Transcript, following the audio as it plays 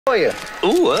are you?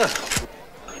 Ooh,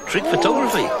 trick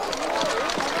photography.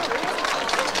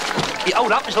 Yeah,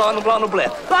 hold up, it's Lionel Blair.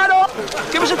 Lionel,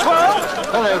 give us a twirl.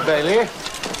 Hello, Bailey.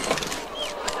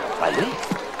 Bailey?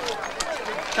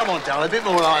 Come on, darling, a bit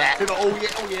more like that. Oh,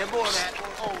 yeah, more of that.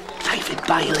 Oh, yeah. David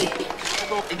Bailey.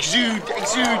 Exude,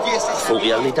 yes. Thought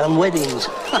we only done weddings.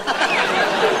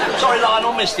 Sorry,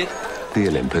 Lionel, missed it. The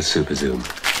Olympus Super Zoom.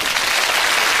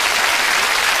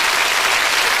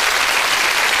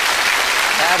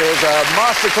 That is a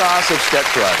masterclass of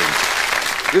sketch writing.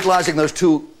 Utilising those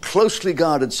two closely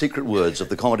guarded secret words of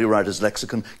the comedy writer's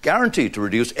lexicon, guaranteed to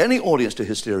reduce any audience to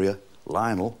hysteria,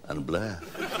 Lionel and Blair.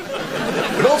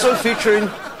 But also featuring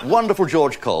wonderful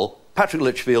George Cole, Patrick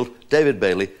Litchfield, David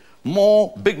Bailey,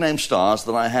 more big-name stars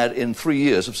than I had in 3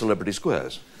 years of Celebrity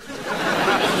Squares.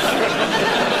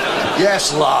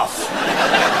 Yes, laugh.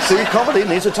 See, comedy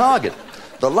needs a target.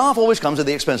 The laugh always comes at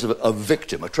the expense of a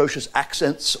victim, atrocious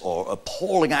accents or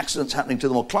appalling accidents happening to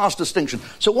them or class distinction.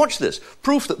 So watch this.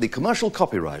 Proof that the commercial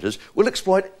copywriters will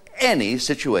exploit any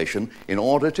situation in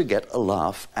order to get a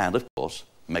laugh and, of course,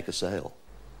 make a sale.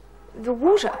 The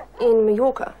water in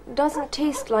Mallorca doesn't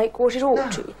taste like what it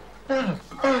ought to. No.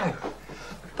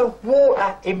 The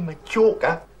water in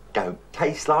Mallorca don't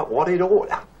taste like what it ought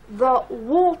to. The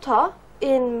water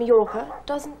in Mallorca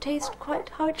doesn't taste quite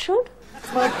how it should.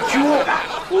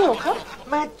 Mallorca?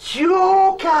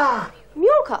 Mallorca?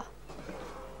 Mallorca?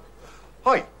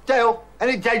 Hi, Dale,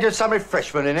 any danger some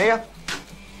refreshment in here?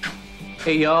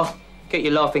 Here you are. Get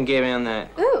your laughing gear in there.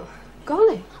 Oh,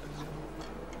 golly.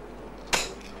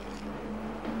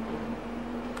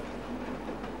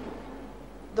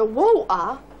 The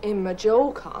water in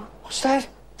Mallorca... What's that?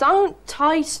 Don't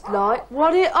taste like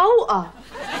what it oughta.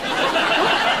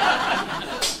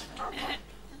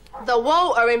 The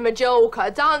water in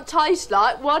Mallorca don't taste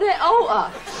like what it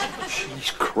oughta. She's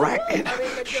cracked it.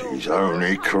 She's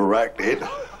only cracked it.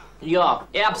 You're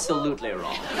absolutely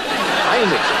wrong.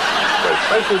 Heineken, where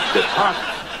spices depart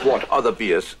what other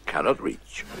beers cannot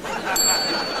reach.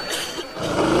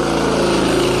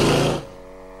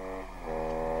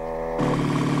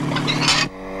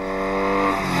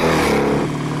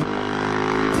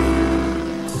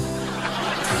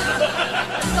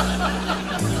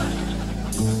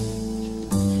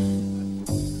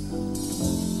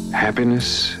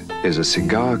 Happiness is a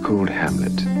cigar called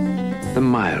Hamlet, the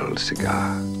mild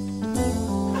cigar.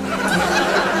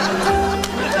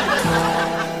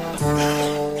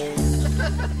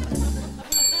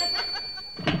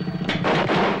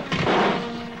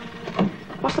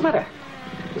 What's the matter?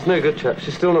 It's no good, chap.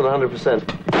 She's still not 100%.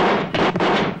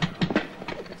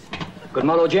 Good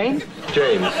morrow, James.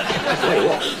 James. Hey,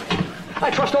 what? I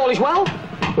trust all is well.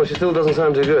 Well, she still doesn't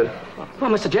sound too good. Well,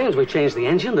 Mr. James, we've changed the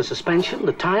engine, the suspension,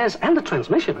 the tyres, and the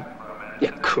transmission.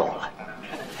 You crawler.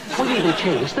 We've even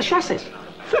changed the chassis.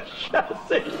 The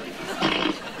chassis?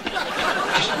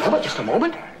 Just a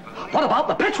moment. What about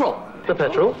the petrol? The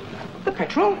petrol? The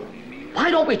petrol?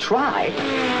 Why don't we try?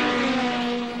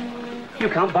 You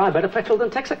can't buy better petrol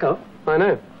than Texaco. I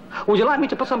know. Would you like me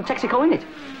to put some Texaco in it?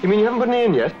 You mean you haven't put any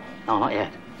in yet? No, not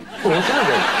yet. Well, what's that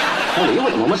then? Only you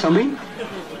at the moment, Sunbeam.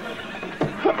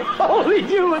 Only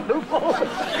you at the moment.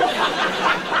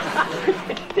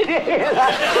 Did you hear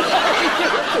that?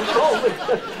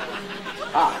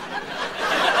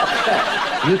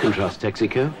 You can trust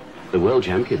Texaco. The world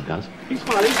champion does. He's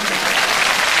smiling.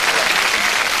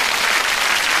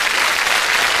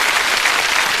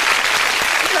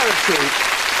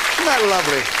 Isn't that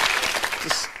lovely?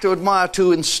 Just to admire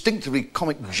two instinctively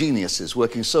comic geniuses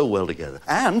working so well together.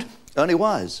 And Ernie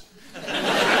Wise.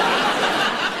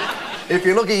 If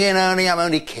you're looking in, Ernie, I'm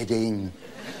only kidding.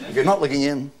 If you're not looking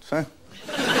in, so...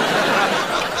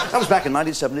 That was back in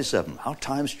 1977. How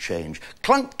times change.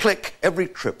 Clunk, click, every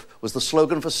trip was the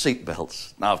slogan for seat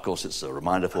belts. Now, of course, it's a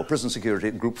reminder for prison security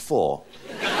at Group 4.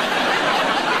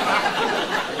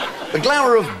 The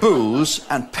glamour of booze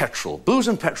and petrol. Booze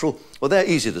and petrol, well, they're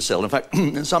easy to sell. In fact,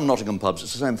 in some Nottingham pubs,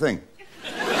 it's the same thing.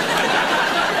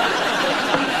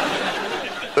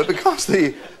 But because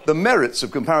the merits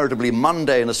of comparatively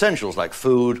mundane essentials like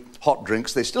food, hot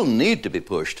drinks, they still need to be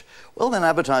pushed, well, then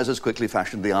advertisers quickly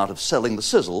fashioned the art of selling the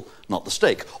sizzle, not the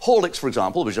steak. Horlicks, for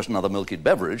example, was just another milky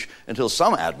beverage until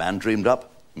some ad man dreamed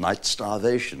up night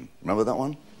starvation. Remember that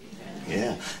one?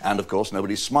 Yeah. And, of course,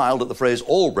 nobody smiled at the phrase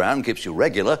all brand keeps you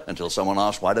regular until someone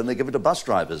asked why don't they give it to bus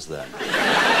drivers then?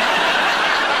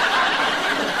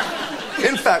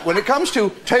 In fact, when it comes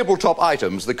to tabletop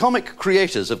items, the comic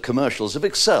creators of commercials have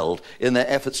excelled in their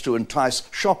efforts to entice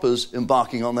shoppers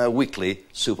embarking on their weekly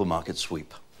supermarket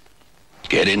sweep.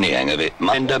 Get in the hang of it.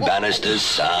 Minder Bannister's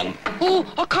son. Oh,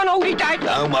 I can't hold it, Dad.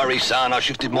 Don't worry, son. I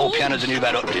shifted more pianos than you've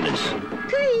had hot dinners.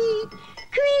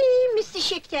 Cream, Mr.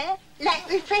 Shifter. Like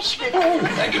refreshment.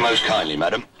 Thank you most kindly,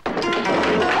 madam.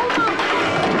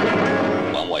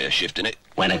 One way of shifting it.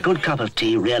 When a good cup of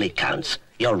tea really counts,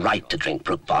 you're right to drink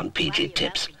Brook Bond PG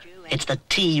Tips. It's the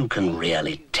tea you can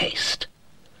really taste.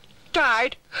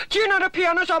 Dad, do you know the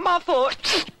piano's on my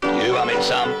foot? You hum it,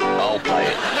 son. I'll play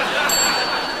it.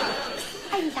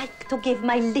 I like to give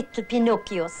my little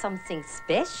Pinocchio something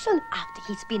special after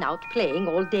he's been out playing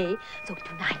all day. So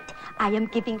tonight, I am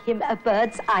giving him a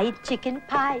bird's-eye chicken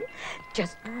pie.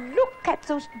 Just look at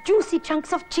those juicy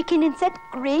chunks of chicken in that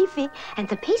gravy. And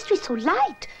the pastry's so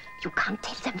light, you can't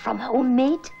tell them from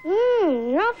homemade.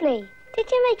 Mmm, lovely. Did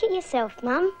you make it yourself,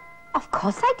 Mum? Of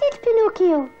course I did,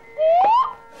 Pinocchio.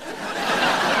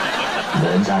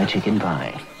 Bird's eye chicken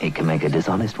pie. It can make a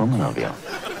dishonest woman of you.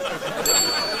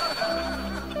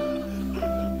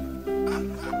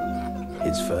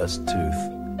 His first tooth.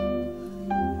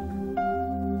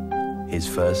 His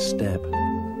first step.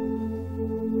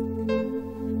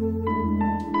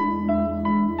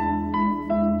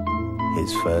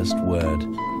 His first word.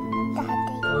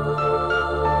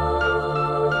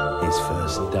 His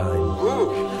first dime.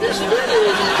 This really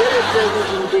is very pleasant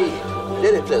indeed.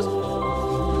 Very pleasant.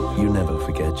 You never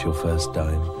forget your first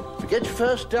dime. Forget your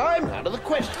first dime? Out of the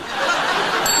question.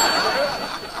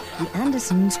 The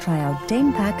Andersons try out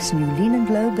Dane Pack's new Lean and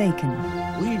Low bacon.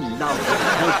 We love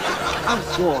healthy,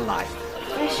 outdoor life.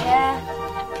 Fresh air.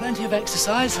 Plenty of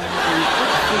exercise. And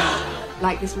good food,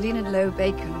 like this Lean and Low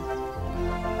bacon.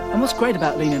 And what's great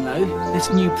about Lean and Low, this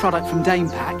new product from Dane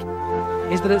Pack,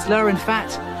 is that it's lower in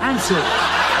fat and salt.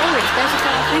 Oh, it's better for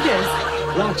our figures.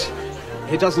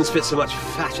 Right. It doesn't spit so much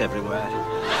fat everywhere.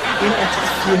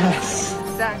 Yes.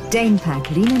 Dane Pack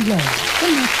Lean and Low.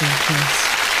 The natural choice.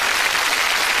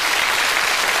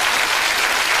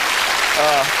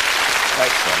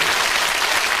 That's funny.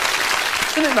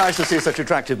 Isn't it nice to see such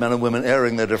attractive men and women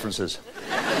airing their differences?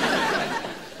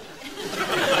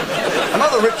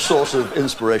 Another rich source of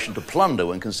inspiration to plunder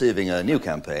when conceiving a new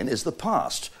campaign is the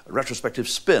past, a retrospective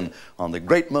spin on the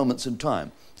great moments in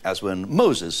time, as when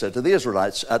Moses said to the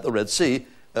Israelites at the Red Sea,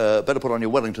 better put on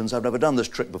your Wellingtons, I've never done this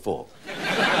trick before.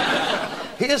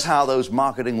 Here's how those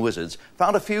marketing wizards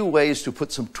found a few ways to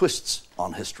put some twists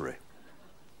on history.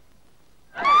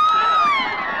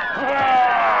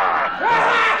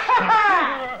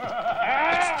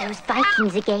 It's those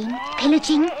Vikings again,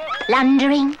 pillaging,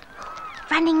 plundering,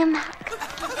 running amok.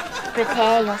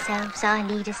 Prepare yourselves, our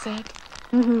leader said.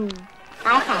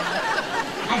 I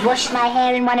have. I've washed my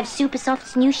hair in one of Super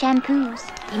Soft's new shampoos.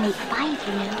 They make 5,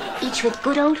 you know, each with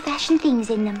good old-fashioned things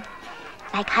in them.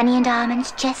 Like honey and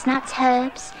almonds, chestnuts,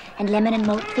 herbs, and lemon and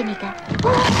malt vinegar.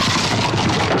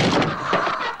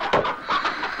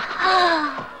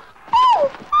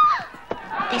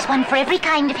 There's one for every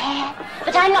kind of hair.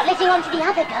 But I'm not letting on to the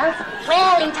other girls.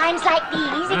 Well, in times like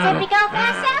these, it's every girl for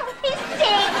herself, isn't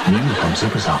it? New from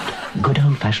Super Soft. Good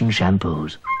old-fashioned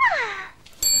shampoos.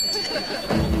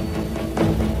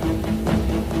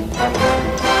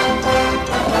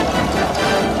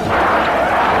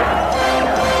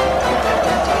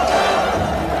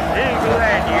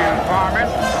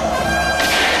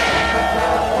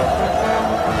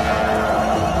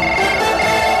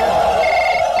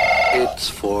 It's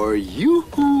for you.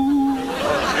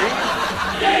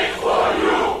 It's for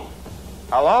you.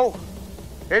 Hello?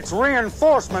 It's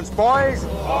reinforcements, boys.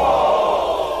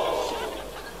 Oh.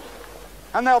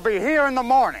 And they'll be here in the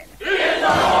morning. In the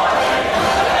morning.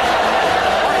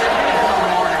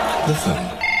 The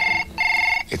phone.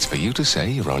 It's for you to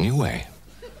say you're on your way.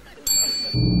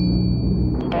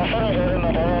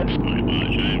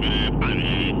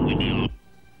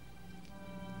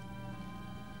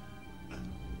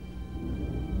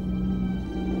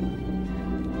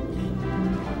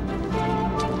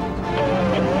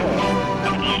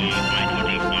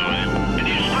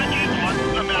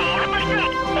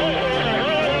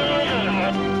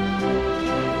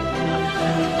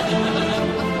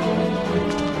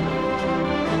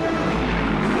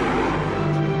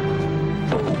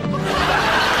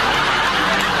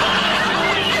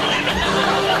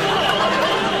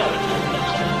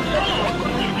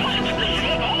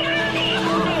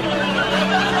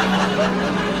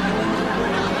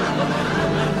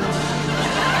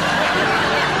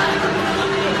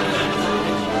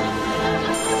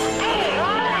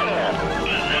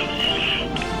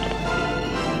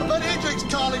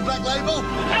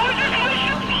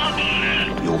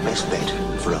 Your best bet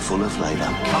for a fuller flavour.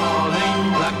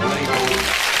 Carling Black Label.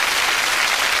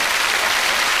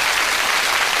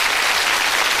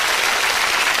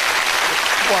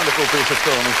 wonderful piece of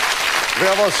film.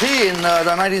 Where was he in the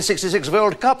 1966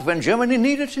 World Cup when Germany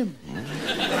needed him?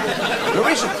 In a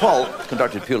recent poll,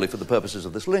 conducted purely for the purposes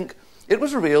of this link, it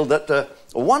was revealed that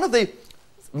one of the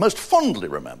most fondly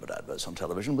remembered adverts on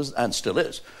television was, and still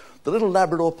is, the little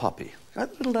Labrador puppy.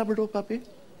 Right, the little Labrador puppy?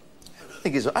 I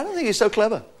don't think he's so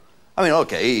clever. I mean,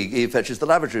 okay, he fetches the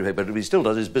lavatory paper, but he still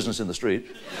does his business in the street.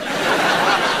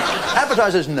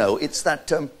 Advertisers know it's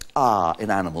that R in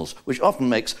animals, which often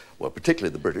makes, well,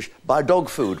 particularly the British, buy dog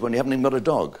food when you haven't even got a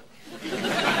dog.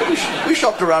 We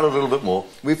shopped around a little bit more.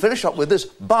 We finished up with this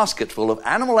basket full of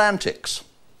animal antics.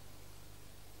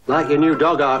 Like your new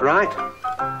dog art, right?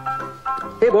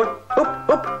 Here, boy. Up,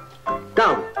 up.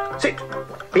 Down. Sit.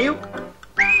 Heel.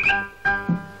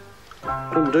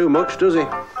 Doesn't do much, does he?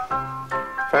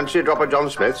 Fancy a drop of John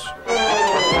Smith's?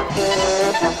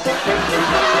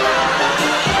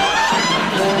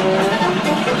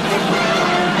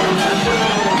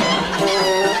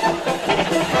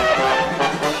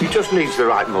 He just needs the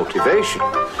right motivation.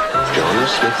 John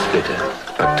Smith Splitter,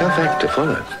 a tough act to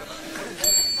follow.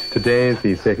 Today is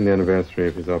the second anniversary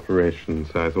of his operation,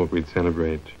 so I thought we'd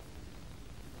celebrate.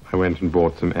 I went and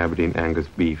bought some Aberdeen Angus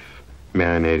beef,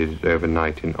 marinated it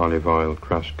overnight in olive oil,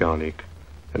 crushed garlic,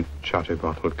 and chateau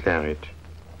bottled claret.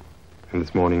 And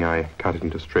this morning I cut it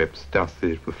into strips,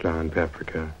 dusted it with flour and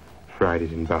paprika, fried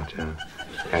it in butter,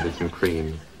 added some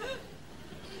cream.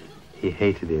 He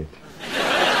hated it.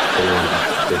 He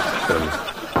wanted this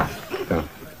stuff.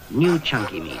 New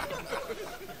chunky meat.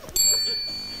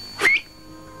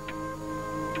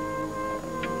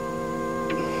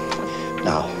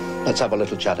 Now, let's have a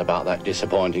little chat about that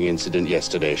disappointing incident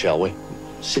yesterday, shall we?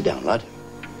 Sit down, lad.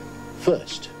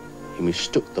 First, you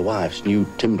mistook the wife's new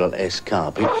Timbrel-S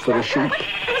carpet for a sheep.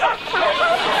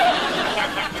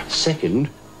 Second,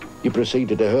 you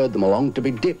proceeded to herd them along to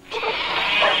be dipped.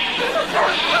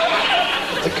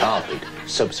 The carpet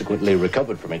subsequently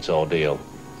recovered from its ordeal.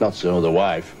 Not so the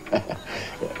wife.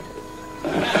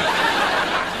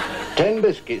 10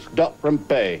 biscuits docked from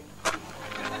pay.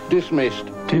 Dismissed.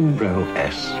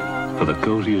 Timbrel-S for the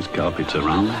cosiest carpets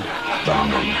around.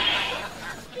 Barnum.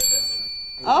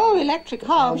 Oh, electric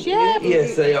hobs, yeah.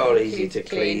 Yes, they are easy to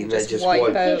clean. They just wipe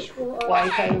over.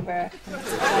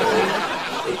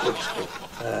 It looks good.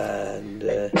 And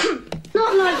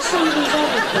Not like some of these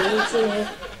other things,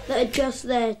 that are just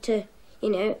there to,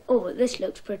 oh, this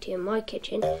looks pretty in my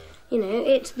kitchen.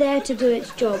 It's there to do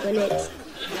its job, and it's...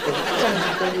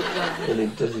 And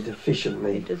it does it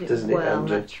efficiently, doesn't it, well,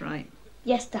 Andrew? That's right.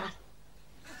 Yes, Dad.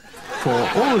 For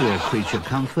all your creature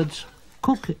comforts,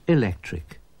 cook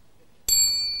electric.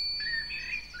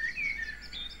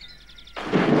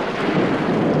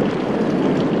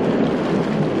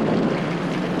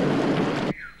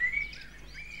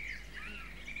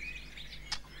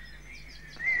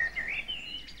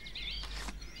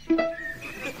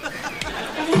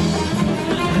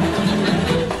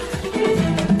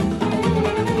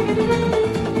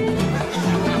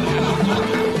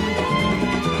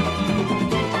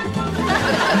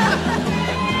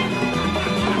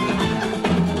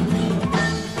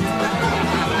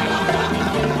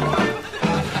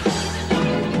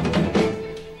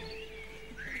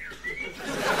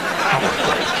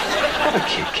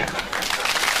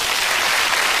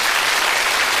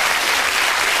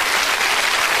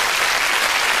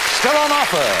 Still on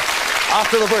offer,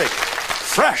 after the break,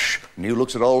 fresh new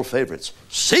looks at old favourites.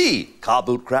 See car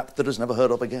boot crap that is never heard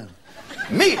of again.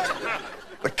 Meet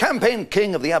the campaign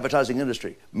king of the advertising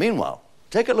industry. Meanwhile,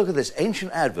 take a look at this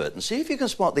ancient advert and see if you can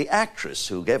spot the actress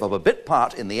who gave up a bit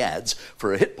part in the ads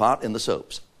for a hit part in the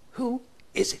soaps. Who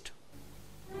is it?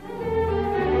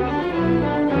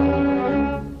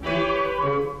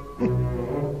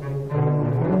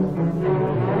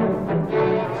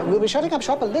 We'll be shutting up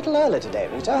shop a little early today,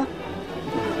 Rita.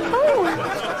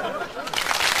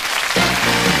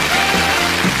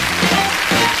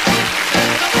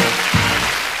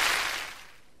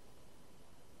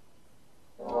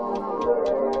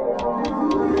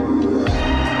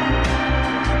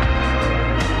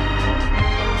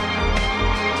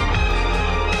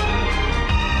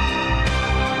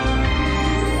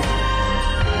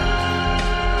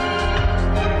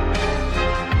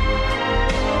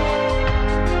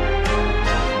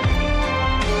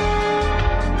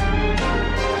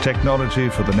 Technology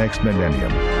for the next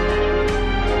millennium.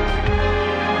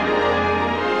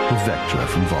 The Vectra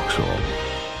from Vauxhall.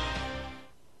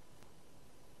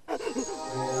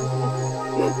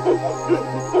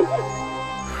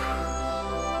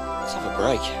 Let's have a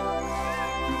break.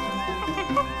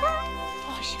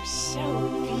 Oh, she was so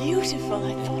beautiful. I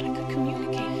thought I could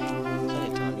communicate. Plenty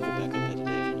of time to get back up here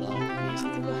today if you like. I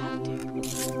think we'll have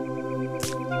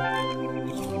to.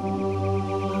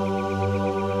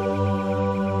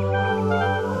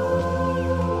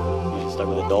 Stuck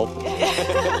with a knob.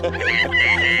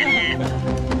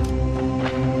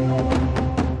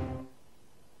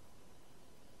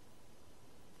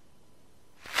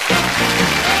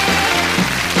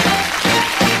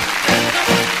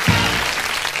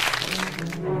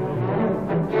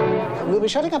 We'll be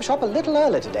shutting up shop a little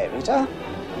early today, Rita.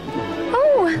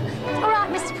 Oh, all right,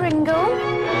 Mr. Pringle.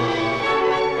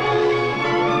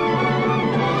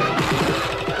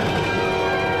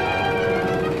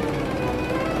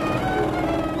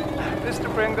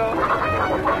 Mr. Pringle.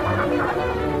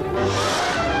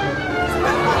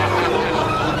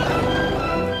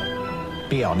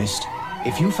 Be honest.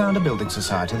 If you found a building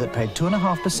society that paid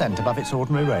 2.5% above its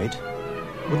ordinary rate,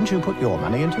 wouldn't you put your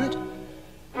money into it?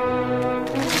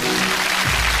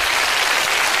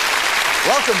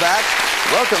 Welcome back.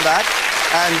 Welcome back.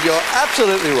 And you're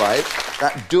absolutely right.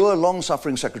 That dour,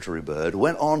 long-suffering Secretary Bird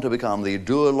went on to become the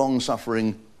dour,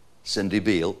 long-suffering Cindy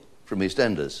Beale from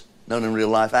EastEnders, known in real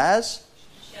life as?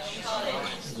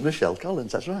 Michelle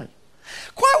Collins, that's right.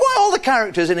 Quite why all the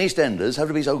characters in EastEnders have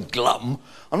to be so glum.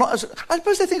 I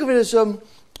suppose they think of it as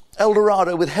El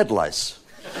Dorado with head lice.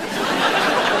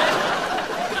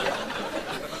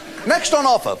 Next on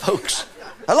offer, folks.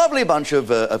 A lovely bunch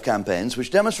of campaigns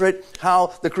which demonstrate how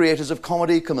the creators of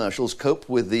comedy commercials cope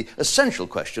with the essential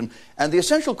question. And the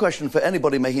essential question for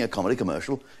anybody making a comedy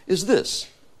commercial is this.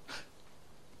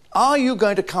 Are you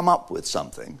going to come up with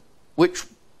something which,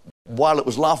 while it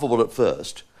was laughable at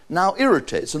first, now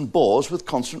irritates and bores with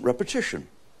constant repetition?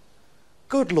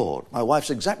 Good Lord, my wife's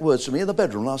exact words to me in the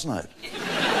bedroom last night.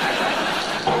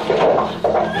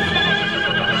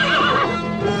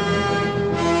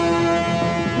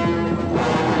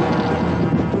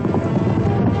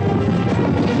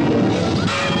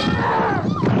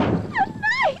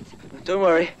 Don't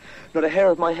worry, not a hair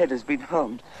of my head has been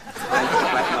harmed.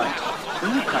 Black light. The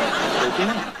new character is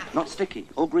so not sticky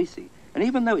or greasy. And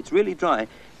even though it's really dry,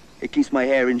 it keeps my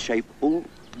hair in shape all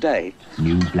day.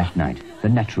 New Black Knight, the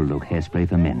natural look hairspray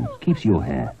for men, keeps your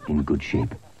hair in good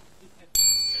shape.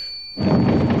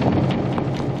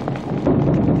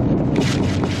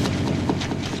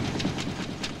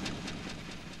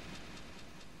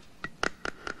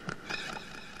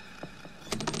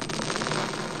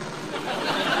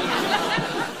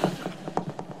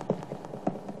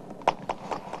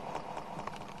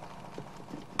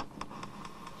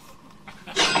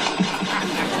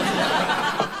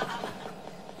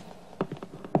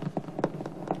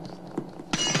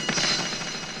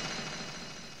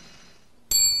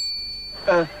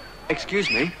 Excuse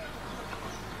me.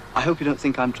 I hope you don't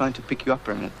think I'm trying to pick you up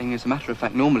or anything. As a matter of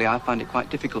fact, normally I find it quite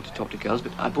difficult to talk to girls,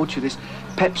 but I bought you this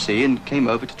Pepsi and came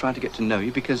over to try to get to know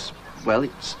you because, well,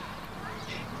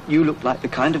 you look like the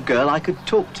kind of girl I could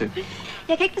talk to.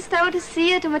 Jeg kan ikke forstå, hvad du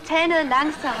siger. Du må tage noget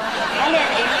langsommere. Jeg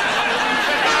lærer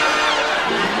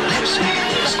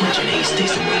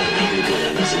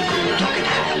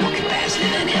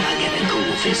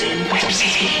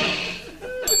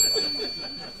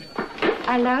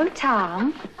Hello,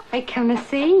 Tom. I come to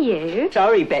see you.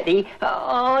 Sorry, Betty.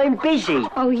 I'm busy.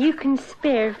 Oh, you can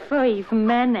spare 5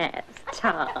 minutes,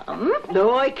 Tom.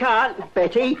 No, I can't,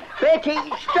 Betty. Betty,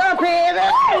 stop it!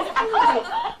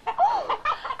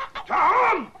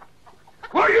 Tom!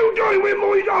 What are you doing with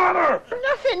my daughter?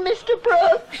 Nothing, Mr.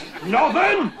 Brooks.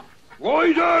 Nothing?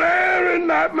 Why's her hair in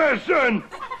that messin'?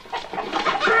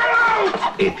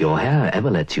 If your hair ever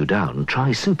lets you down,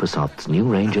 try Super Soft's new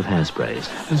range of hairsprays.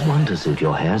 There's one to suit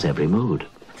your hair's every mood.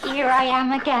 Here I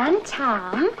am again,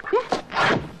 Tom.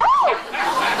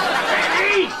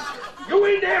 Hey! You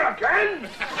in there again?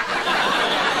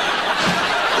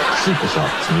 Super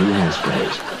Soft's new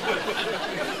hairsprays.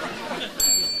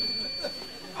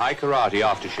 High Karate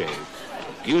aftershave.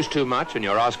 Use too much and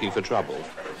you're asking for trouble,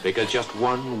 because just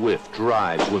one whiff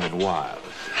drives women wild.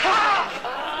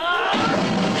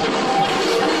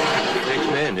 Makes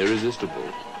men irresistible.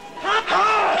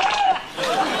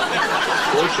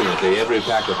 Fortunately, every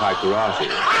pack of High Karate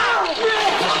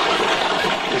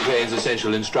contains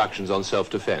essential instructions on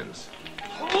self-defense.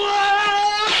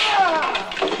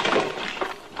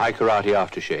 High Karate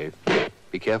aftershave.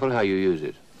 Be careful how you use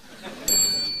it.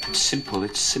 It's simple,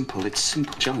 it's simple, it's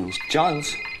simple. Giles.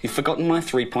 Giles, you've forgotten my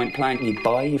 3-point plan. You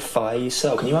buy, you fire, you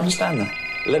sell. Can you understand that?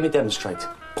 Let me demonstrate.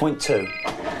 Point 2.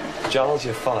 Giles,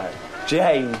 you're fired.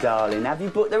 Jane, darling, have you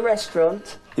booked the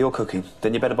restaurant? You're cooking.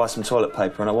 Then you better buy some toilet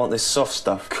paper, and I want this soft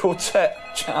stuff. Quartet.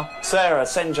 Ciao. Sarah,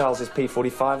 send Giles his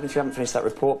P45, and if you haven't finished that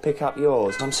report, pick up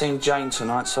yours. I'm seeing Jane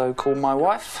tonight, so call my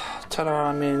wife. Tell her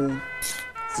I'm in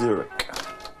Zurich.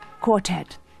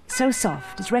 Quartet. So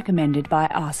soft, it's recommended by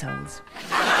arseholes.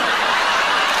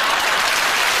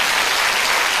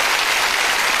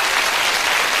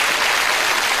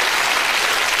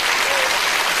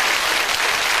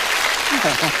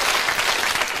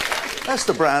 That's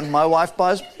the brand my wife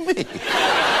buys me.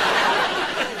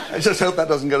 I just hope that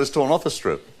doesn't get us torn off a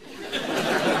strip.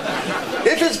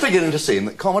 If it's beginning to seem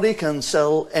that comedy can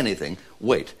sell anything,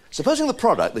 wait. Supposing the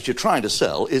product that you're trying to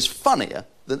sell is funnier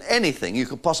than anything you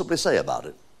could possibly say about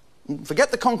it.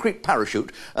 Forget the concrete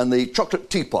parachute and the chocolate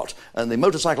teapot and the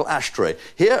motorcycle ashtray.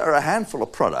 Here are a handful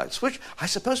of products which I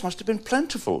suppose must have been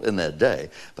plentiful in their day,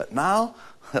 but now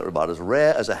they're about as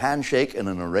rare as a handshake in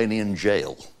an Iranian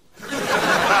jail.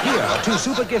 Here are 2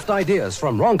 super gift ideas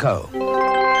from Ronco.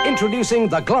 Introducing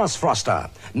the Glass Froster.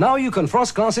 Now you can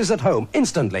frost glasses at home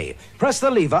instantly. Press the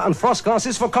lever and frost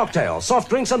glasses for cocktails, soft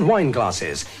drinks and wine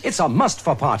glasses. It's a must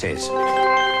for parties.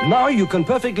 Now you can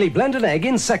perfectly blend an egg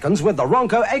in seconds with the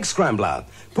Ronco Egg Scrambler.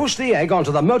 Push the egg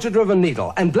onto the motor-driven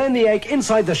needle and blend the egg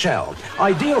inside the shell.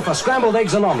 Ideal for scrambled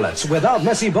eggs and omelettes without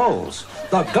messy bowls.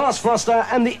 The Glass Froster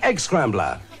and the Egg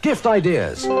Scrambler. Gift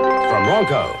ideas from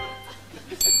Ronco.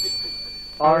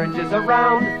 Oranges are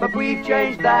round, but we've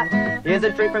changed that. Here's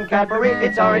a treat from Cadbury,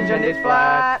 it's orange and it's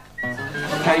flat.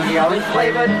 Tangy orange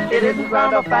flavoured, it isn't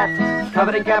round or fat.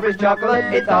 Covered in Cadbury's chocolate,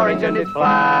 it's orange and it's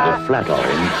flat. The flat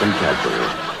orange from Cadbury.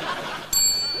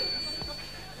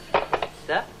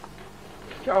 Sir?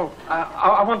 Joe,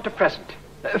 I want a present.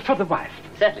 For the wife.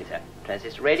 Certainly, sir.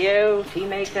 Transistor radio, tea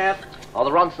maker, or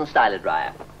the Ronson styler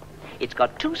dryer. It's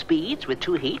got 2 speeds with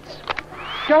 2 heats.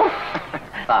 Joe!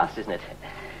 Fast, isn't it?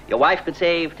 Your wife could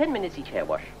save 10 minutes each hair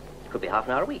wash. It could be half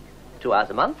an hour a week, 2 hours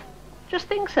a month. Just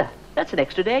think, sir. That's an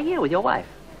extra day a year with your wife.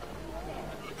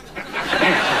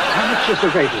 How much is the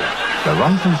radio? The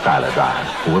Ronson styler dryer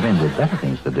for women with better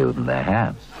things to do than their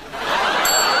hands.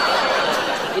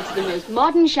 It's the most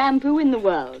modern shampoo in the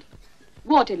world.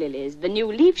 Water Lilies, the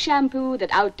new leaf shampoo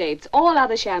that outdates all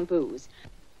other shampoos.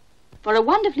 For a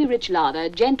wonderfully rich lather,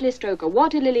 gently stroke a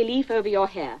water lily leaf over your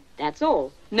hair. That's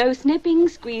all. No snipping,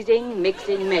 squeezing,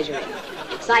 mixing, measuring.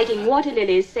 Exciting water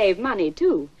lilies save money,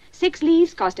 too. 6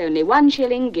 leaves cost only 1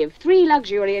 shilling, give 3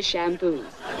 luxurious shampoos.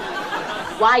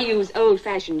 Why use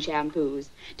old-fashioned shampoos?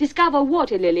 Discover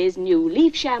Water Lily's new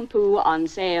leaf shampoo on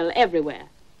sale everywhere.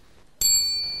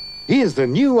 Here's the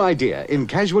new idea in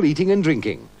casual eating and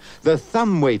drinking. The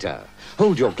thumb waiter.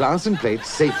 Hold your glass and plates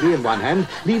safely in one hand,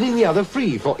 leaving the other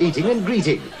free for eating and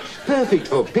greeting. Perfect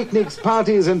for picnics,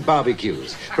 parties and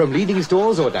barbecues. From leading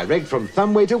stores or direct from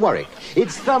Thumbwaiter Warwick.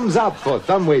 It's thumbs up for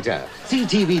Thumbwaiter. See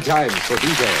TV Times for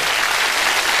details.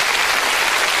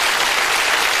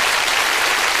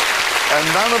 And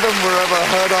none of them were ever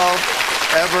heard of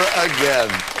ever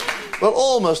again. Well,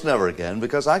 almost never again,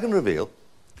 because I can reveal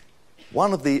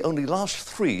one of the only last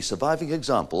 3 surviving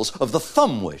examples of the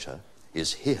thumb waiter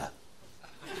is here.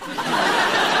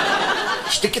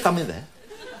 Stick your thumb in there.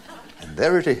 And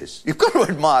there it is. You've got to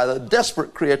admire the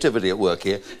desperate creativity at work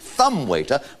here. Thumb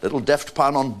waiter, little deft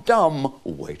pun on dumb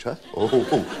waiter.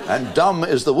 Oh, and dumb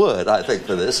is the word, I think,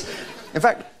 for this. In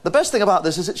fact, the best thing about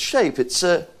this is its shape. It's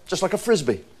just like a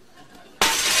frisbee.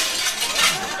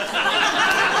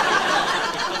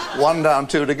 1 down,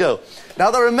 2 to go.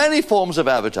 Now, there are many forms of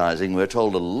advertising. We're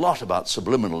told a lot about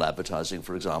subliminal advertising,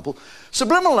 for example.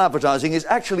 Subliminal advertising is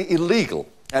actually illegal,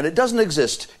 and it doesn't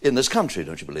exist in this country,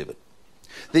 don't you believe it?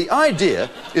 The idea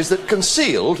is that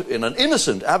concealed in an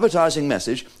innocent advertising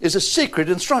message is a secret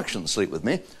instruction, sleep with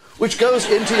me, which goes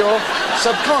into your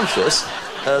subconscious,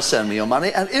 send me your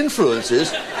money, and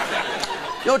influences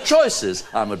your choices.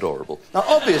 I'm adorable. Now,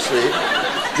 obviously,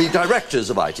 the directors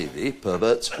of ITV,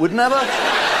 perverts, would never,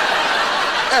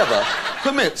 ever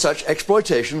permit such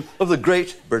exploitation of the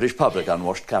great British public,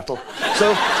 unwashed cattle.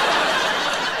 So,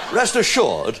 rest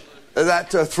assured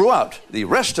that throughout the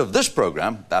rest of this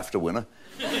programme, BAFTA winner,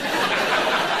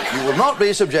 you will not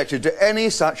be subjected to any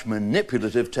such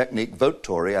manipulative technique. Vote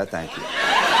Tory, I thank you.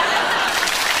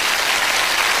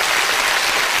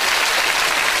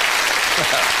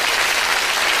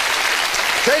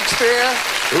 Shakespeare,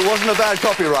 who wasn't a bad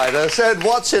copywriter, said,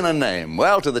 what's in a name?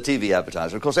 Well, to the TV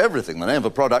advertiser, of course, everything, the name of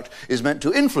a product, is meant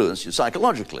to influence you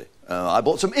psychologically. I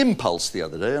bought some Impulse the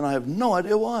other day, and I have no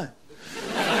idea why.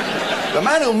 The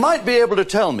man who might be able to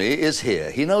tell me is here.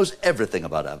 He knows everything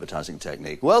about advertising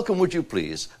technique. Welcome, would you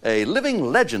please, a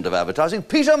living legend of advertising,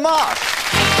 Peter Marsh.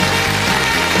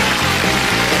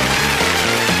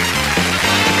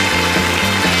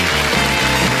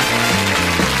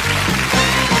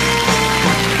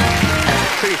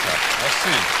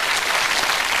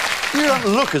 You don't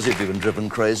look as if you've been driven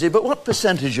crazy, but what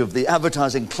percentage of the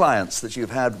advertising clients that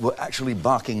you've had were actually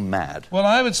barking mad? Well,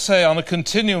 I would say on a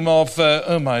continuum of,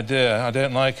 oh my dear, I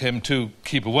don't like him, to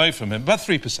keep away from him, about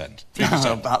 3%.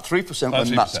 3%. About 3%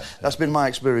 were nuts. Yeah. That's been my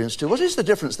experience too. What is the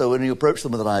difference, though, when you approach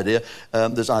them with an idea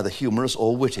that's either humorous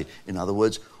or witty? In other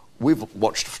words, we've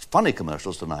watched funny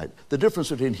commercials tonight. The difference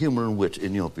between humour and wit,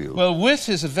 in your view? Well, wit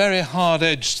is a very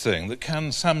hard-edged thing that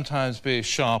can sometimes be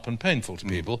sharp and painful to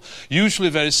people, usually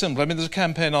very simple. I mean, there's a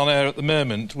campaign on air at the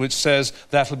moment which says,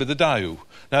 that'll be the Daewoo.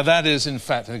 Now, that is, in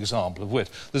fact, an example of wit.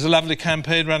 There's a lovely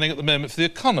campaign running at the moment for The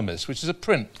Economist, which is a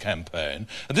print campaign.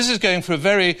 And this is going for a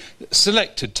very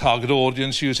selected target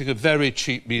audience using a very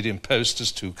cheap medium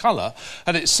posters to colour.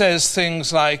 And it says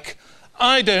things like,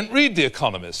 I don't read The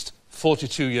Economist,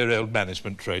 42-year-old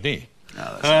management trainee.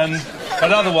 Oh, and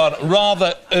another one,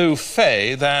 rather au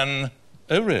fait than,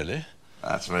 oh, really?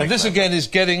 That's very And this, clever. again, is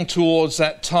getting towards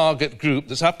that target group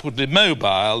that's upwardly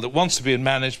mobile, that wants to be in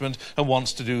management and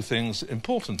wants to do things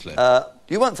importantly.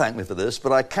 You won't thank me for this,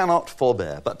 but I cannot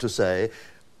forbear but to say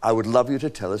I would love you to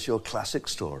tell us your classic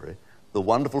story, the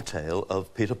wonderful tale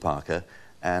of Peter Parker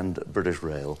and British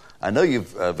Rail. I know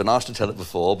you've been asked to tell it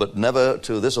before, but never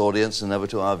to this audience and never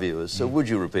to our viewers, so would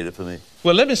you repeat it for me?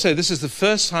 Well, let me say, this is the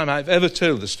first time I've ever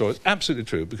told this story. It's absolutely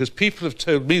true, because people have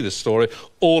told me this story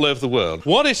all over the world.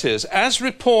 What it is, as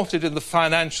reported in the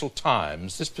Financial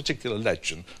Times, this particular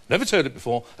legend, never told it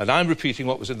before, and I'm repeating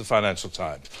what was in the Financial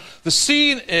Times. The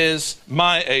scene is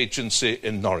my agency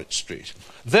in Norwich Street.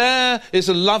 There is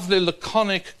a lovely,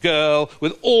 laconic girl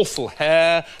with awful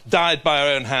hair, dyed by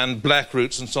her own hand, black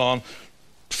roots and so on,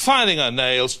 filing her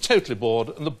nails, totally bored,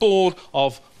 and the board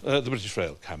of the British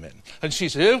Rail come in. And she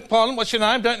said, oh, pardon, what's your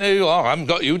name? Don't know who you are. I haven't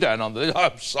got you down on the...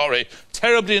 I'm sorry.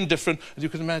 Terribly indifferent. And you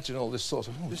can imagine all this sort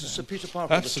of... Oh, this is Sir Peter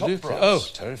Parker, absolutely. the top brass. Oh,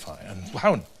 terrifying. And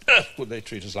how on earth would they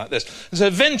treat us like this? And so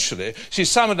eventually she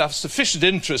summoned up sufficient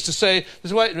interest to say,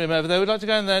 there's a waiting room over there. We'd like to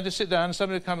go in there and just sit down and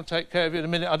somebody will come and take care of you in a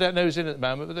minute. I don't know who's in at the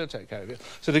moment, but they'll take care of you.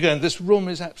 So again, this room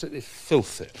is absolutely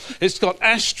filthy. It's got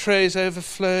ashtrays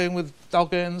overflowing with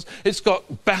dog ends. It's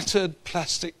got battered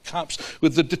plastic cups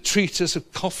with the detritus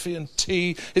of coffee and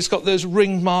tea. It's got those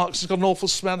ring marks. It's got an awful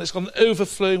smell. It's got an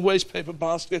overflowing waste paper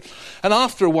basket. And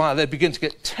after a while, they begin to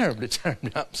get terribly,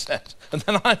 terribly upset. And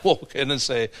then I walk in and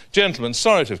say, gentlemen,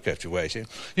 sorry to have kept you waiting.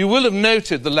 You will have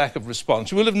noted the lack of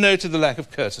response. You will have noted the lack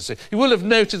of courtesy. You will have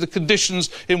noted the conditions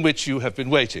in which you have been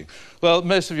waiting. Well,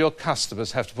 most of your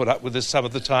customers have to put up with this some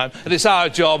of the time, and it's our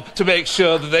job to make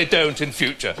sure that they don't in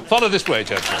future. Follow this way,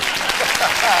 gentlemen.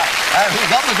 And he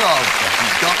got the job.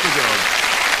 He got the job.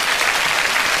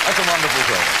 That's a wonderful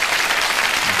job.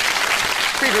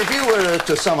 Peter, if you were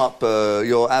to sum up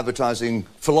your advertising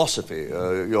philosophy,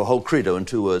 your whole credo in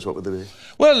 2 words, what would they be?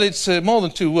 Well, it's more than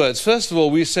 2 words. First of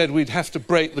all, we said we'd have to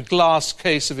break the glass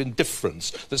case of indifference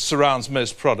that surrounds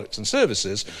most products and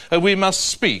services, and we must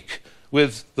speak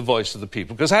with the voice of the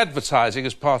people, because advertising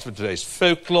is part of today's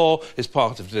folklore, is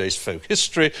part of today's folk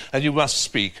history, and you must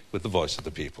speak with the voice of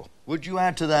the people. Would you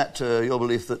add to that your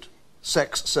belief that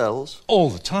sex sells? All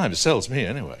the time. It sells me,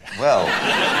 anyway. Well,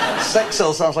 sex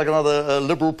cells sounds like another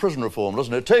liberal prison reform,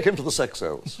 doesn't it? Take him to the sex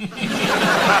cells.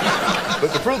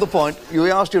 But to prove the point,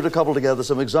 we asked you to cobble together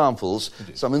some examples,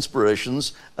 some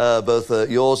inspirations, both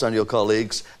yours and your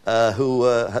colleagues, who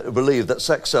believe that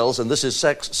sex sells, and this is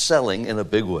sex selling in a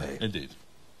big way. Indeed.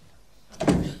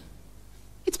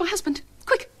 It's my husband.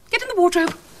 Quick, get in the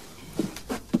wardrobe.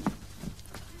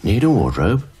 Need a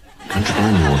wardrobe? Country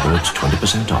Brand wardrobes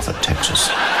 20% off at Texas.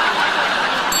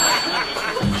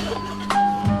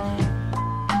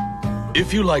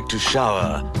 If you like to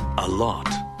shower a lot,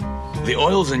 the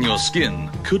oils in your skin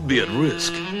could be at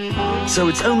risk. So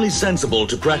it's only sensible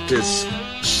to practice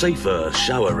safer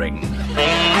showering.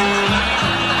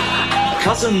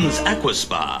 Cousins Aqua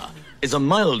Spa is a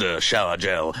milder shower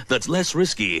gel that's less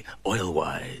risky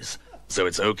oil-wise. So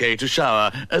it's okay to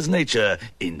shower as nature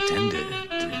intended.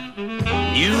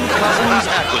 New Cousins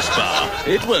Aqua Spa.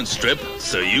 It won't strip,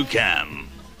 so you can.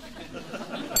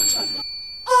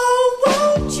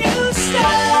 Oh, won't you stay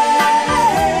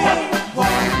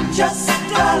just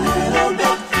a little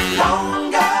bit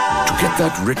longer? To get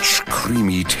that rich,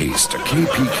 creamy taste, a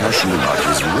KP cashew nut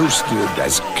is roasted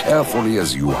as carefully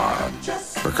as you are.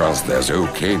 Because there's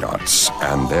OK nuts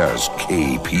and there's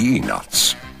KP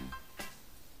nuts.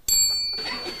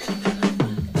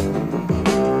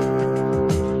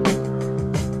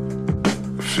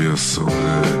 Feels so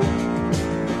good.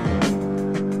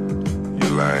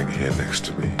 You're lying here next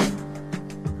to me.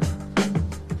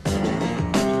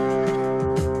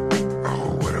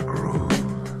 Oh, what a groove.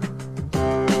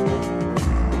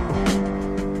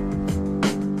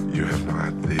 You have no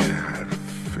idea how it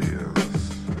feels.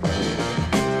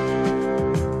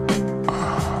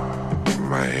 Oh,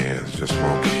 my hands just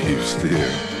won't keep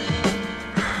still.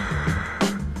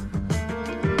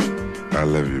 I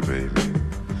love you, baby.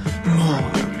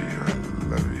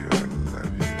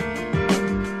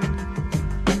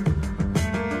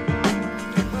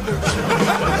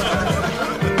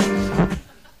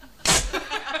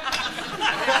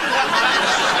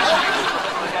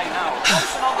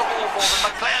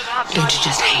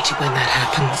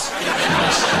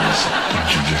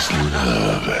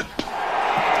 love it.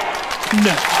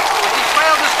 No.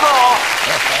 Failed to score.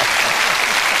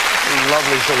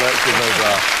 Lovely selection, no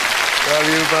doubt. Well,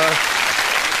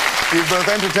 you've both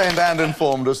entertained and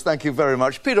informed us. Thank you very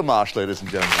much. Peter Marsh, ladies and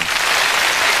gentlemen.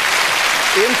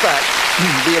 In fact,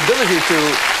 the ability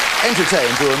to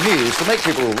entertain, to amuse, to make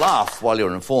people laugh while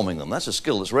you're informing them, that's a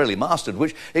skill that's rarely mastered,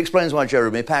 which explains why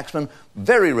Jeremy Paxman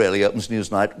very rarely opens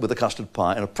Newsnight with a custard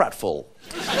pie and a pratfall.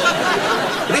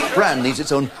 But each brand needs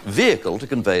its own vehicle to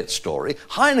convey its story.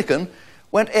 Heineken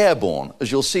went airborne,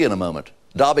 as you'll see in a moment.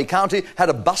 Derby County had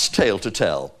a bus tale to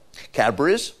tell.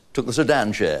 Cadbury's took the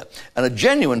sedan chair. And a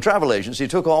genuine travel agency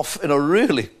took off in a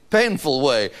really painful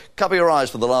way. Cover your eyes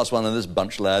for the last one in this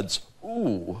bunch, lads.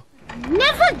 Ooh.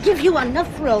 Never give you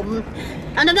enough room.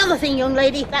 And another thing, young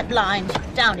lady, that line.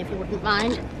 Down, if you wouldn't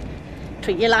mind.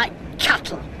 Treat you like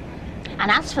cattle.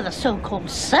 And as for the so-called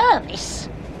service...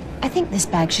 I think this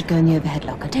bag should go in the overhead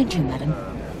locker, don't you, madam?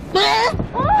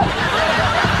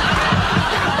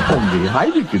 Only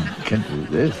Heineken can do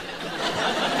this.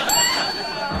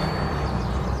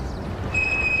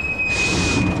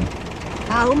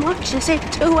 How much is it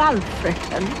to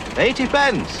Alfreton? 80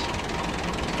 pence.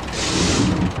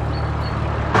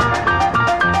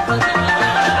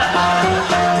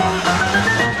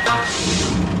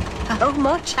 How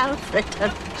much,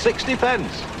 Alfreton? 60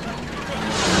 pence.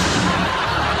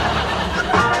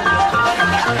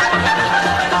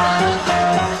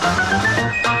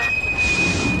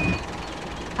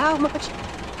 How much,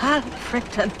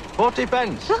 Alfreton? 40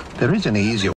 pence. There is an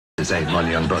easier way to save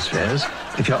money on bus fares.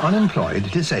 If you're unemployed,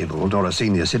 disabled, or a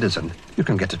senior citizen, you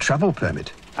can get a travel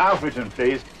permit. Alfreton,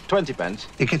 please. 20 pence.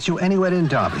 It gets you anywhere in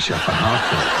Derbyshire for half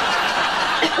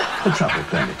fare. A travel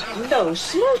permit. No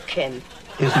smoking.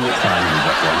 Isn't it time you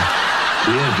got one?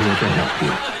 We're here to help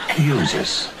you. Use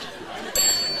us.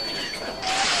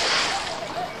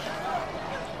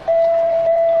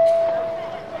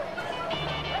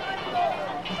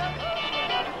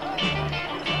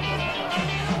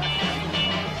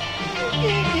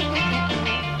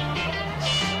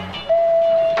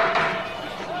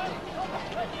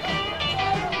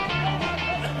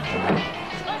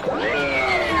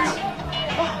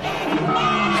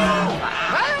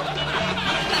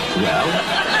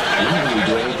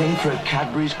 For a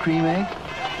Cadbury's cream egg?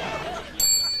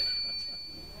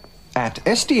 At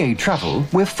SDA Travel,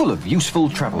 we're full of useful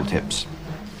travel tips.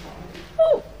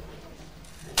 Oh.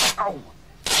 Ow.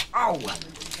 Ow.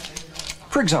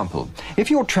 For example,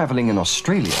 if you're traveling in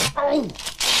Australia, Oh.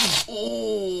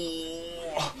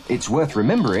 it's worth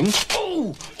remembering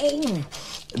Oh. Oh.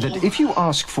 that if you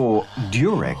ask for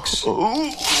Durex,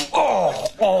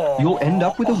 you'll end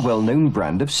up with a well-known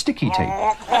brand of sticky tape.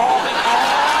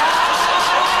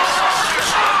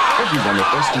 Everyone at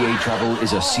SDA Travel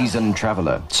is a seasoned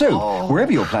traveller. So,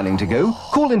 wherever you're planning to go,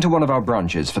 call into one of our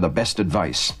branches for the best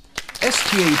advice.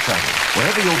 STA Travel.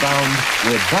 Wherever you're bound,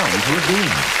 we're bound to a dream.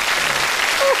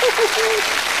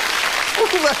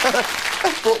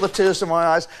 That brought the tears to my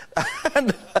eyes.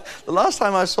 And the last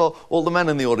time I saw all the men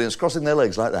in the audience crossing their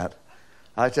legs like that,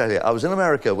 I tell you, I was in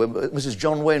America when Mrs.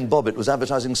 John Wayne Bobbitt was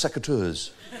advertising secateurs.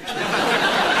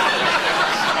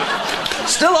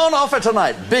 Still on offer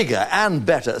tonight, bigger and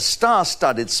better,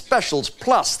 star-studded specials,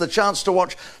 plus the chance to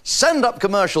watch send-up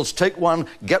commercials, take one,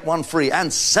 get one free,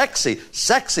 and sexy,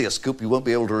 a scoop you won't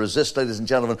be able to resist, ladies and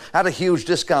gentlemen, at a huge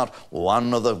discount.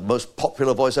 One of the most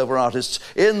popular voiceover artists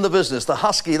in the business, the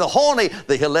husky, the horny,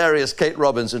 the hilarious Kate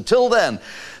Robbins. Until then,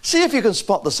 see if you can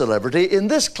spot the celebrity in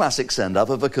this classic send-up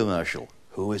of a commercial.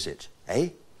 Who is it, eh?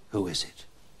 Who is it?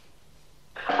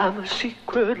 I'm a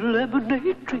secret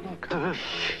lemonade drinker.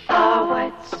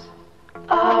 Always,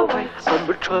 always.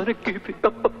 I'm trying to give it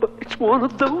up, but it's one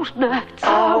of those nights.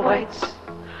 Always,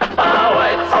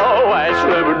 always, always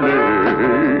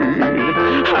lemonade.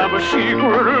 I'm a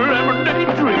secret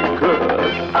lemonade drinker.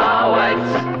 Always,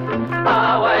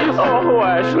 always,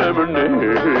 always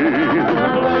lemonade.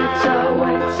 Always,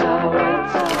 always,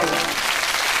 always, always.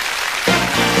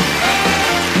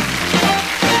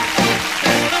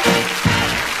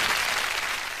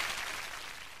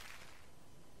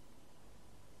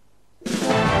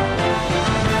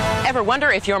 Ever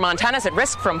wonder if your Montana's at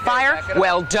risk from fire?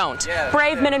 Well, don't.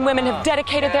 Brave men and women have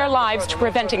dedicated their lives to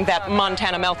preventing that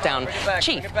Montana meltdown.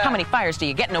 Chief, how many fires do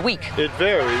you get in a week? It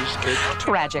varies.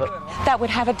 Tragic. That would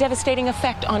have a devastating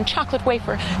effect on chocolate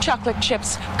wafer, chocolate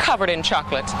chips covered in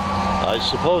chocolate. I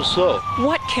suppose so.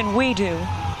 What can we do?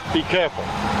 Be careful.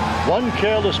 One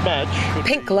careless match.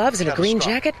 Pink gloves and a green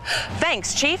jacket?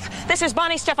 Thanks, Chief. This is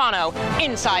Bonnie Stefano,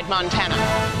 inside Montana.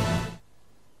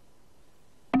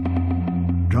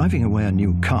 Driving away a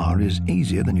new car is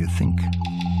easier than you think.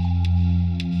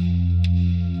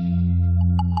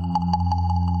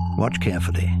 Watch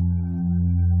carefully.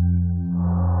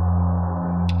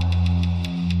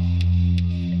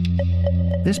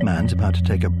 This man's about to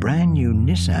take a brand new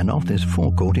Nissan off this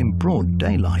forecourt in broad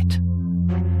daylight.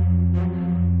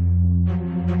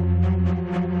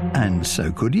 And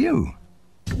so could you.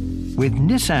 With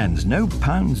Nissan's no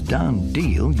pounds down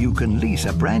deal, you can lease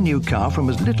a brand new car from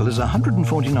as little as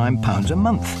 £149 a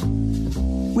month.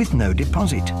 With no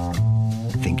deposit.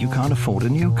 Think you can't afford a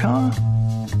new car?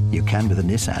 You can with a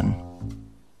Nissan.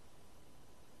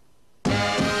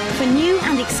 For new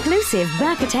and exclusive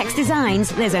Burkatex designs,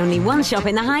 there's only one shop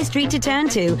in the high street to turn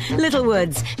to.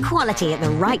 Littlewoods. Quality at the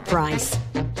right price.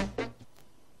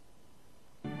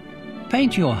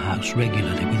 Paint your house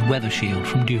regularly with Weather Shield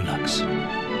from Dulux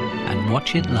and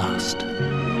watch it last.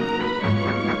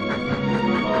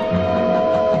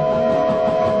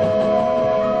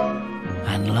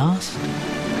 And last.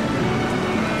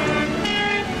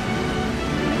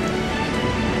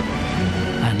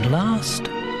 And last.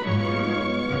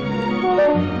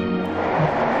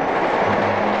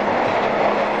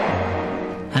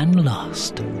 And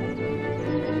last.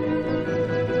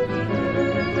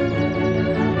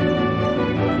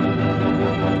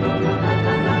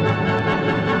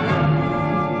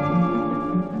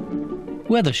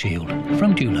 Weather Shield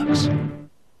from Dulux.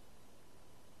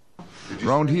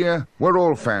 Round here, we're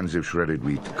all fans of shredded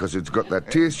wheat because it's got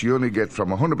that taste you only get from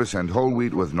 100% whole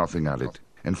wheat with nothing added.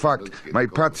 In fact, my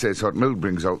Pat says hot milk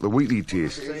brings out the wheaty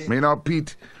taste. Me and our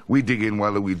Pete, we dig in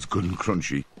while the wheat's good and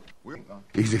crunchy.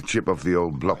 He's a chip off the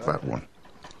old block, that one.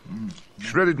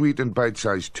 Shredded wheat and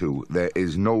bite-sized too. There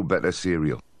is no better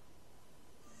cereal.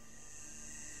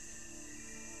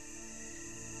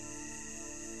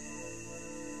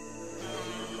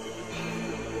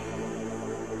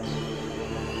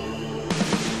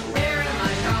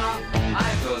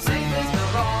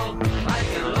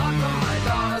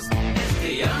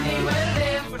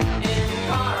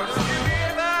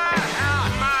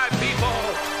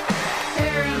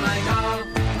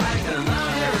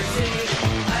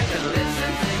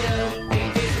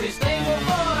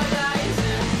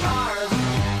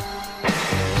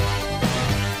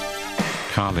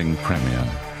 Carling Premier.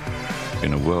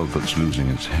 In a world that's losing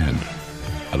its head,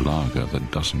 a lager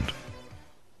that doesn't.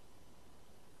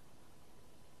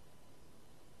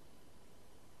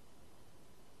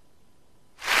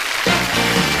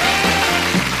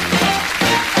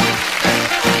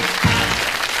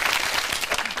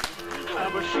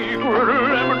 I'm a secret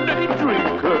lemonade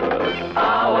drinker.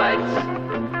 Always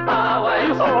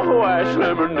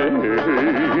lemonade.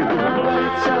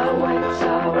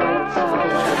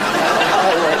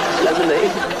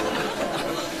 Lemonade.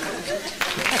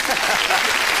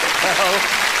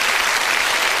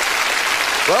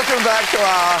 Welcome back to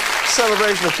our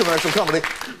celebration of commercial comedy.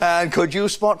 And could you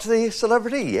spot the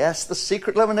celebrity? Yes, the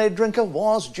secret lemonade drinker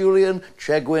was Julian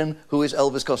Chegwin, who is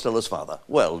Elvis Costello's father.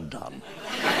 Well done.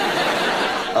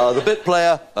 The bit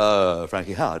player,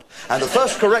 Frankie Howard. And the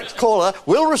first correct caller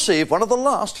will receive one of the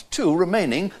last two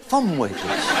remaining thumb waiters.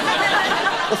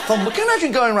 The thumb... Can you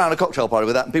imagine going around a cocktail party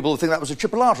with that and people would think that was a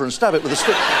chipolata and stab it with a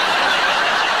stick?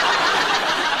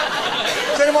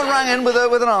 Has anyone rang in with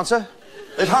an answer?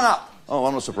 They've hung up. Oh,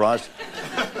 I'm not surprised.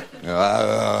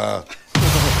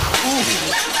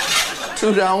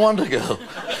 Two down, one to go.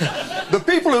 The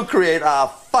people who create our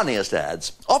funniest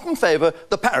ads often favour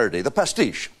the parody, the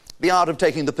pastiche, the art of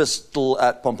taking the pistol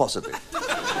at pomposity.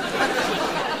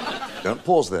 Don't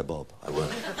pause there, Bob. I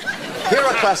won't. Here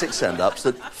are classic send-ups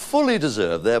that fully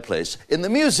deserve their place in the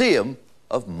Museum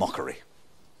of Mockery.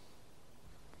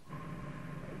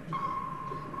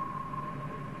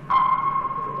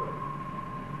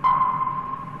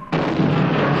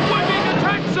 We're being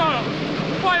attacked, sir!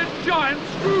 By a giant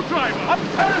screwdriver! A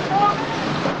periscope!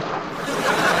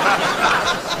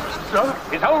 Sir,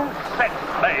 his old set's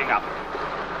playing up.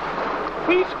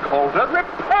 He's called a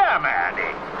repairman.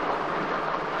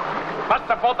 Must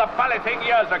have bought the bally thing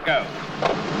years ago.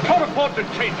 Can't afford to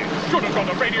change it. Should have gone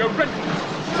to radio rentals.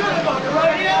 Should have gone to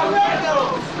radio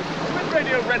rentals! With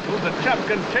radio rentals, a chap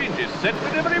can change his set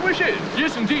whenever he wishes.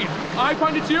 Yes, indeed. I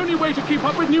find it's the only way to keep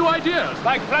up with new ideas.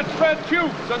 Like flat square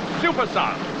tubes and super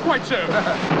sound. Quite so.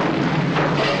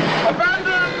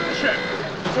 Abandon ship.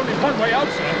 There's only one way out,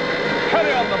 sir.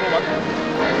 Carry on, number one.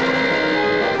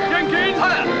 Jenkins!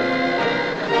 Higher!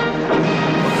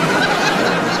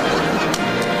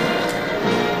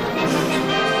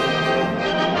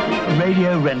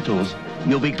 Radio rentals.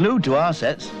 You'll be glued to our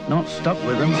sets, not stuck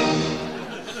with them.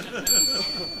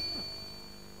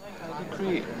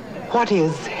 What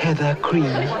is heather cream?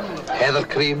 Heather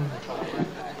cream?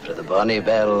 For the bonny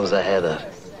bells o' heather,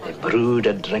 they brewed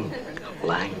a drink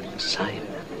lang syne.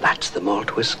 That's the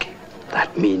malt whiskey.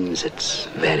 That means it's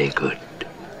very good.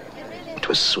 It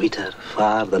was sweeter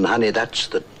far than honey. That's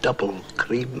the double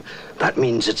cream. That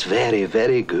means it's very,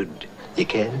 very good. You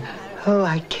can? Oh,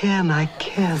 I can.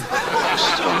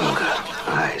 Stronger.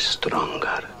 Aye,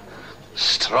 stronger.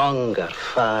 Stronger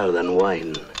far than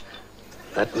wine.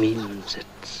 That means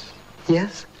it's...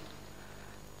 Yes?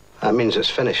 That means it's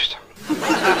finished.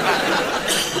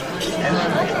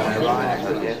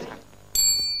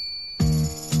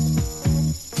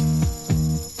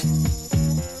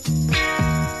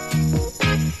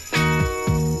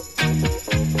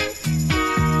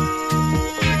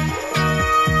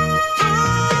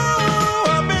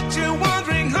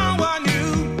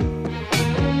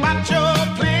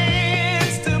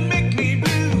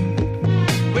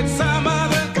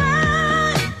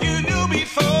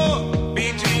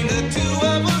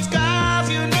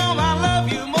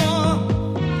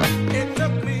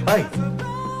 Hey,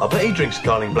 I bet he drinks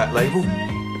Darling Black Label.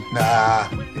 Nah,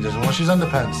 he doesn't wash his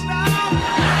underpants.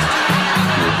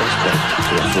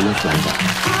 Full of flavour.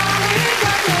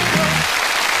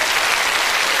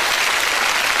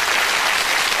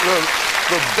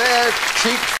 The bare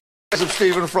cheek of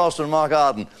Stephen Frost and Mark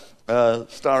Arden,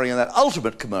 starring in that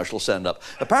ultimate commercial send-up.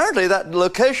 Apparently that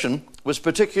location was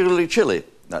particularly chilly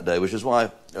that day, which is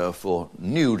why, for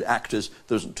nude actors,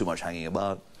 there isn't too much hanging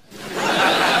about.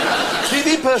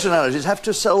 TV personalities have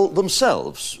to sell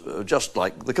themselves, just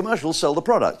like the commercials sell the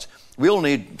products. We all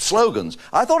need slogans.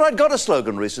 I thought I'd got a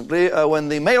slogan recently when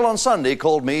the Mail on Sunday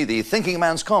called me the thinking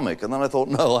man's comic, and then I thought,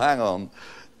 no, hang on.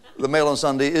 The Mail on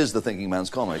Sunday is the thinking man's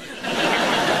comic.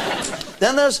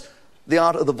 Then there's the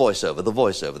art of the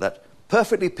voiceover, that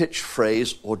perfectly pitched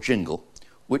phrase or jingle,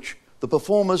 which the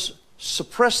performers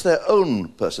suppress their own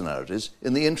personalities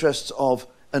in the interests of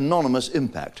anonymous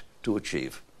impact to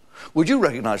achieve. Would you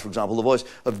recognise, for example, the voice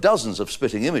of dozens of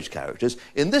spitting image characters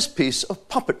in this piece of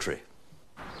puppetry?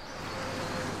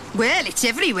 Well, it's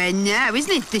everywhere now,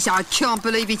 isn't it? This I can't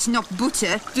believe it's not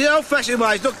butter. The old-fashioned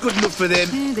way is not good enough for them.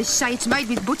 Yeah, they say it's made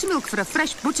with buttermilk for a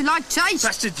fresh butter-like taste.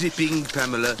 That's the dripping,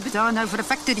 Pamela. But I know for a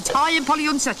fact that it's high in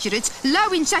polyunsaturates,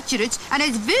 low in saturates, and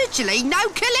has virtually no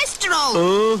cholesterol.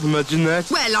 Oh, imagine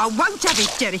that. Well, I won't have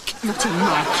it, Derek. Not in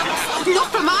my cafe.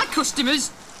 Not for my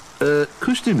customers.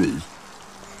 Customers?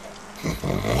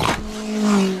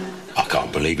 I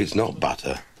can't believe it's not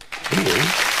butter. Really?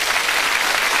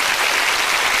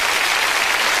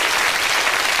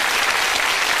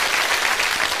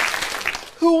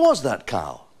 Who was that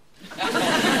cow?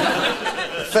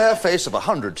 The fair face of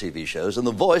 100 TV shows and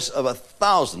the voice of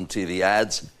 1,000 TV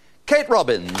ads, Kate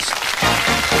Robbins.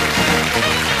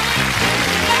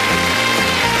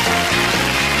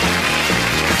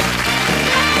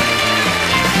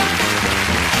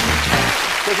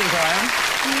 Cooking time.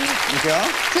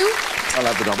 Two. I'll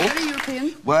have the double. Very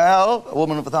European. Well, a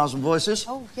woman of 1,000 voices.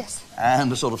 Oh, yes.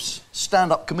 And a sort of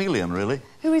stand-up chameleon, really.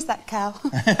 Who is that cow? Who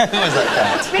is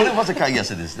that cow? Well, it was a cow.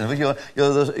 Yes, it is.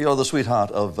 You're the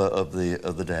sweetheart of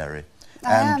the dairy.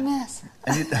 I am, yes.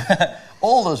 And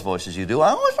all those voices you do,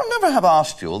 I never have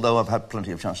asked you, although I've had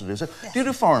plenty of chance to do so. Yes. Do you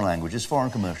do foreign languages, foreign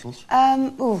commercials?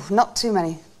 Not too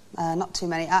many. Not too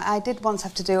many. I did once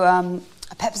have to do a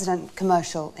Pepsodent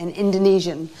commercial in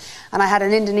Indonesian, and I had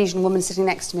an Indonesian woman sitting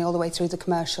next to me all the way through the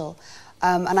commercial,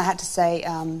 and I had to say,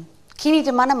 Kini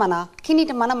di mana-mana,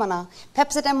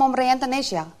 Pepsodent memberi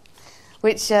Indonesia,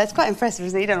 which it's quite impressive,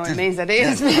 isn't it? You don't know what it means, do you?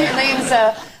 It means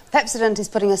Pepsodent is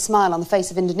putting a smile on the face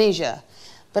of Indonesia,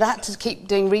 but I had to keep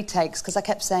doing retakes because I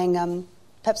kept saying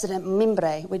Pepsodent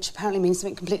membre, which apparently means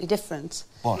something completely different.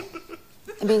 What?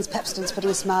 It means Pepsodent's putting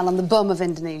a smile on the bum of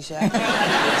Indonesia.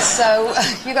 So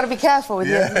you've got to be careful with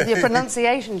your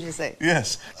pronunciations, you see.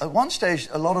 Yes. At one stage,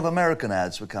 a lot of American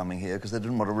ads were coming here because they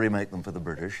didn't want to remake them for the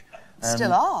British.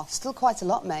 Still are. Still quite a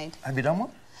lot made. Have you done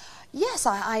one? Yes,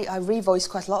 I revoice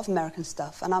quite a lot of American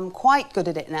stuff, and I'm quite good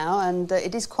at it now, and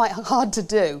it is quite hard to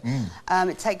do.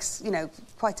 It takes,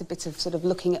 quite a bit of sort of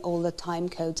looking at all the time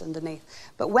codes underneath.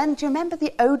 But do you remember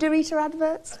the Odor Eater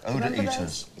adverts? Odor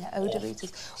Eaters? Yeah, Odor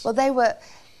Eaters. Well, they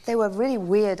were really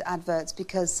weird adverts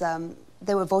because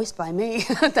they were voiced by me.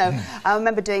 I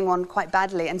remember doing one quite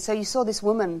badly, and so you saw this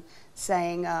woman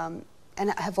saying, and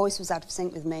her voice was out of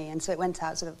sync with me, and so it went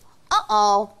out sort of,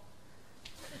 uh-oh.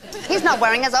 He's not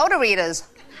wearing his odor readers.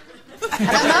 And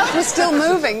her mouth was still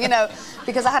moving,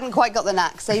 because I hadn't quite got the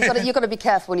knack. So you've got to be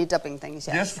careful when you're dubbing things,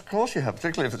 yes. Yes, of course you have,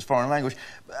 particularly if it's foreign language.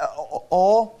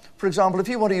 Or, For example, if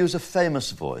you want to use a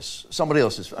famous voice, somebody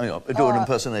else's, do an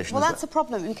impersonation. Well, that's a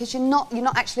problem because you're not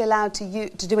actually allowed to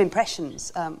do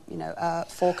impressions,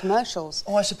 for commercials.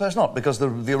 Oh, I suppose not, because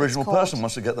the original person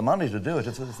wants to get the money to do it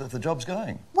if the job's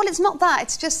going. Well, it's not that.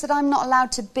 It's just that I'm not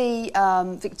allowed to be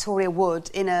Victoria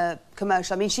Wood in a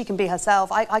commercial. I mean, she can be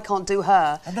herself. I can't do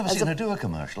her. I've never seen her do a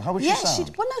commercial. How would she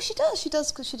sound? Well, no, she does. She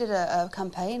does because she did a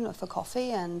campaign for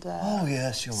coffee and oh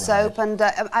yes, you're right. soap, and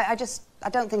I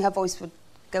don't think her voice would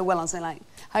go well on something like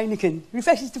Heineken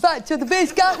refreshes to fight till the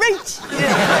base can't reach.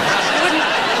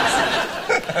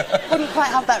 Wouldn't quite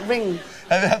have that ring.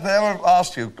 Have they ever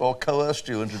asked you or coerced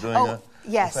you into doing a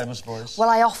famous voice? Well,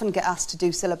 I often get asked to do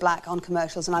Cilla Black on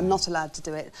commercials, and I'm not allowed to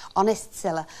do it. Honest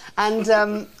Cilla. And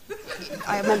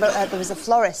I remember there was a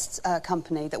florist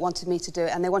company that wanted me to do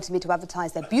it, and they wanted me to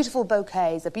advertise their beautiful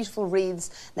bouquets, their beautiful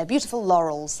wreaths, their beautiful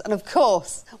laurels. And of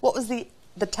course, what was the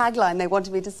tagline they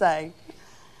wanted me to say?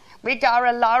 We got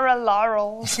a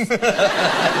laurels. But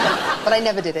I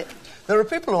never did it. There are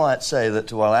people who might say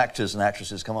that while actors and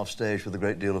actresses come off stage with a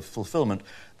great deal of fulfilment,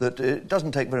 that it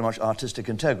doesn't take very much artistic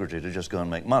integrity to just go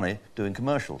and make money doing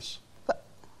commercials. But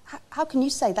how can you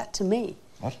say that to me?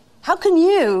 What? How can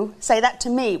you say that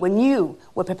to me when you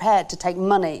were prepared to take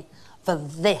money for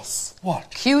this?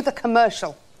 What? Cue the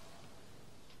commercial.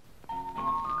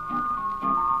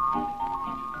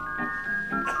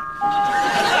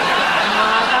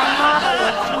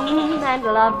 And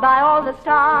loved by all the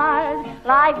stars.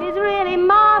 Life is really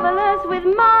marvellous with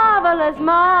marvellous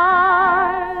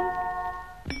Mars.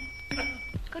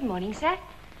 Good morning, sir.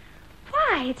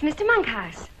 Why, it's Mr.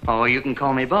 Monkhouse. Oh, you can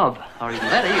call me Bob. Or even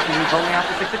better, you can call me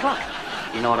after 6 o'clock.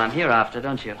 You know what I'm here after,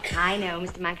 don't you? I know,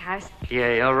 Mr. Monkhouse.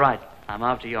 Yeah, you're right. I'm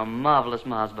after your marvellous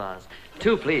Mars bars.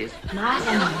 2, please. Mars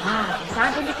and marvellous,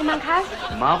 aren't they, Mr. Monkhouse?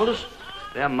 Marvellous?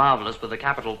 They're marvellous with a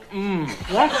capital M.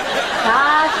 Yes,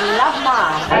 stars love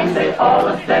Mars. And they all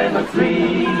of them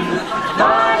agree.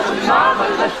 Mars is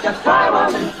marvellous, just try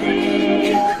one and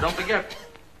see. Don't forget,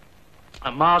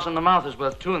 a Mars in the mouth is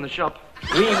worth 2 in the shop.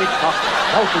 Creamy chocolate,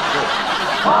 salted fruit.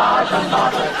 Mars and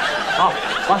marvellous. Hot,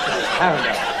 buttery,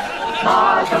 paradise.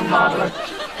 Mars and marvellous.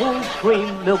 Full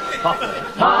cream milk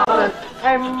chocolate. Marvellous.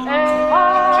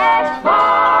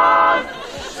 Mars.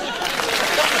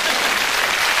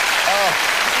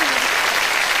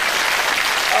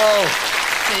 Oh.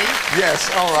 Yes,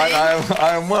 all right,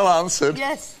 I am well answered.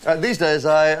 Yes. These days,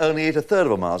 I only eat a third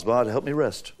of a Mars bar to help me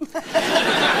rest. Ladies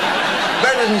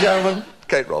and gentlemen,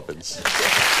 Kate Robbins.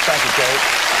 Thank you,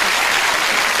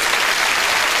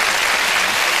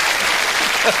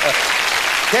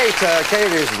 Kate.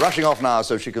 Kate is rushing off now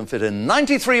so she can fit in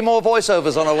 93 more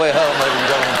voiceovers on her way home, ladies and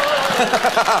gentlemen.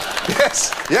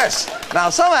 Yes.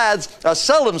 Now, some ads are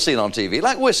seldom seen on TV,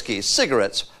 like whiskey,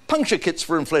 cigarettes, puncture kits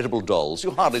for inflatable dolls.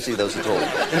 You hardly see those at all.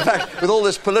 In fact, with all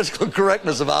this political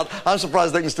correctness about, I'm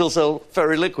surprised they can still sell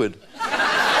fairy liquid.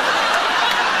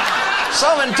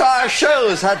 Some entire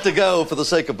shows had to go for the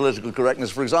sake of political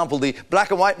correctness. For example, the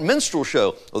black and white minstrel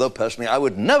show. Although, personally, I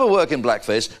would never work in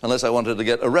blackface unless I wanted to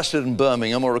get arrested in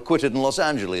Birmingham or acquitted in Los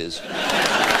Angeles.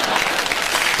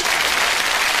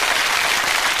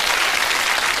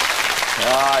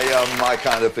 You're my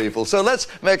kind of people. So let's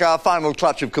make our final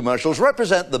clutch of commercials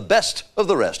represent the best of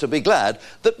the rest and be glad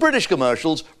that British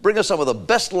commercials bring us some of the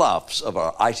best laughs of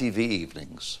our ITV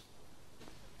evenings.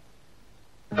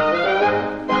 These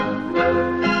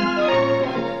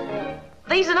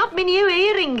are not my new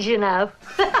earrings, you know.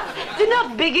 They're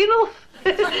not big enough.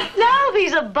 No,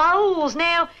 these are bowls.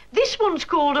 Now, this one's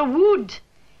called a wood,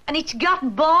 and it's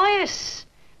got bias.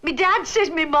 My dad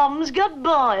says my mum's got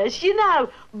bias, you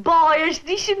know, bias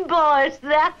this and bias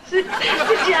that. The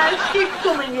jokes keep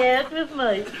coming out with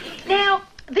me. Now,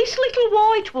 this little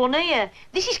white one here,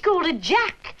 this is called a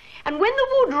jack, and when the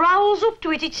wood rolls up to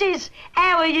it, it says,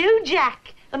 "How are you,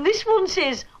 Jack?" And this one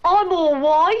says, "I'm all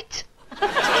white."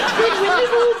 Then when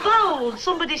they've all bowled,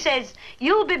 somebody says,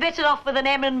 "You'll be better off with an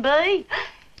M&B."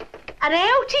 And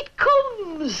out it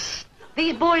comes.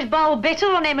 These boys bowl better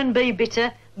on M&B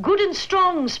bitter. Good and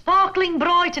strong, sparkling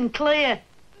bright and clear.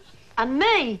 And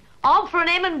me, I'm for an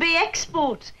M&B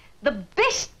export. The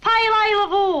best pale ale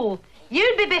of all.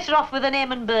 You'd be better off with an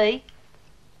M&B.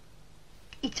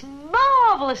 It's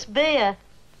marvellous beer.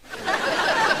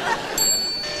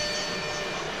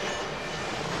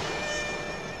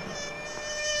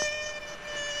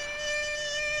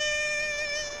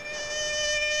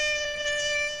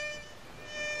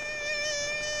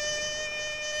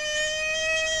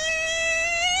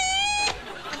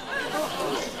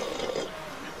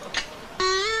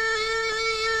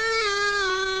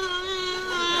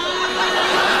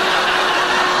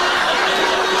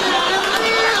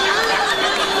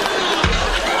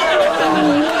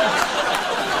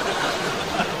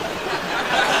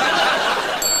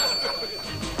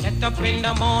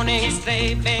 morning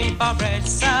slaving for bread,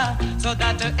 sir, so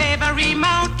that every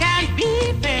mouth can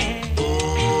be fed.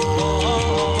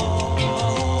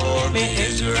 Oh, me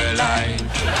Israelite.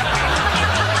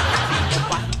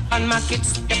 And my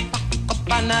kids they pack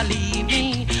up and leave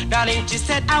me. Darling, she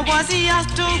said I was yours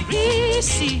to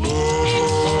receive. Oh,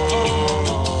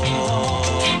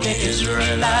 me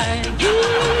Israelite.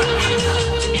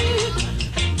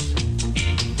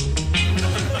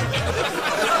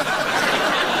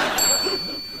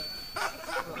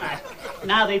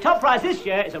 Now, the top prize this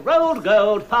year is a rolled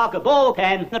gold Parker ball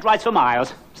pen that writes for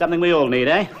miles. Something we all need,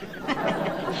 eh?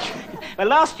 Well,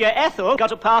 last year, Ethel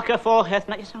got a Parker for her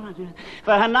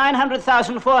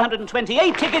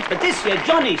 900,428 tickets, but this year,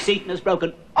 Johnny Seaton has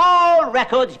broken all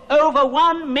records, over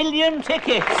 1 million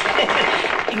tickets,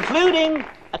 including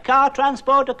a car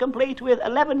transporter complete with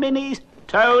 11 minis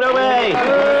towed away.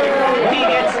 He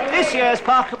gets this year's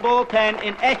Parker ball pen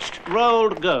in etched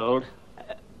rolled gold.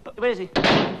 Where is he?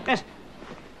 Yes.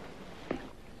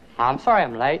 I'm sorry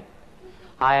I'm late.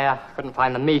 I couldn't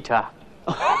find the meter.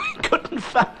 Oh, he couldn't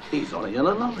find... He's on a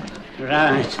yellow line.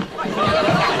 Right.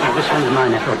 Oh, this one's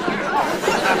mine, Ethel.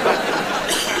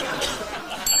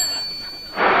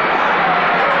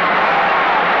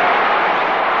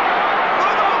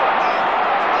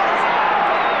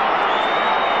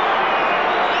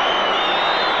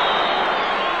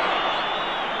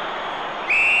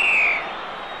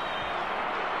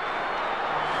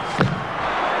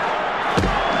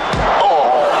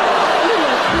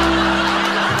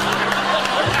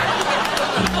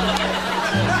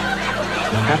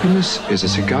 Happiness is a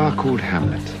cigar called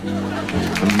Hamlet. A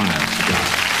mild cigar.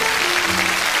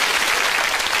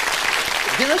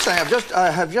 You know something, I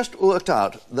have just worked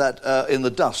out that in the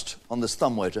dust on this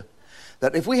thumbwaiter,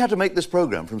 that if we had to make this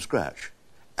programme from scratch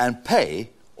and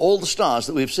pay all the stars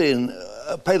that we've seen,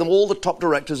 pay them all the top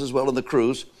directors as well and the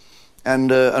crews,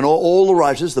 and all the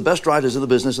writers, the best writers in the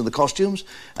business, and the costumes,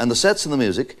 and the sets and the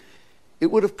music,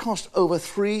 it would have cost over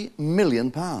 £3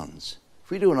 million. If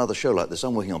we do another show like this,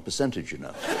 I'm working on percentage, you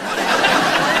know.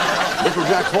 Little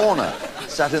Jack Horner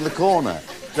sat in the corner,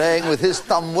 playing with his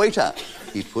thumb waiter.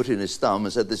 He put in his thumb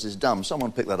and said, "This is dumb."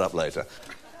 Someone pick that up later.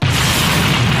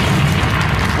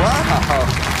 Wow.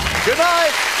 Good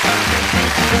night.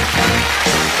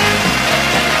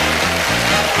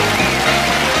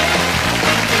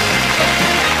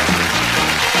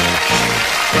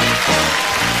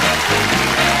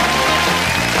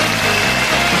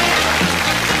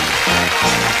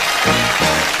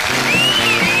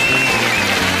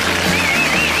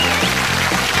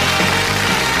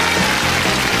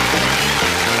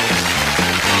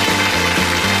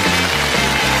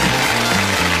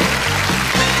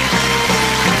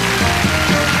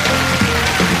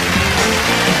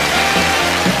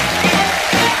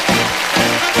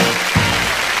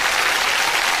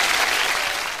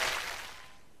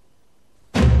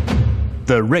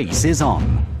 The race is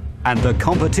on, and the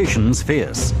competition's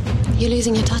fierce. You're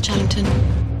losing your touch, Allington.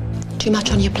 Too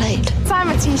much on your plate. Sign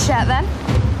my t-shirt, then.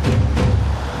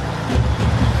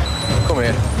 Come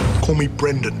here. Call me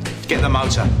Brendan. Get the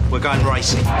motor. We're going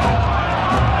racing.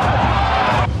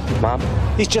 Mum?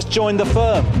 He's just joined the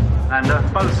firm. And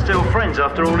both still friends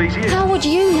after all these years. How would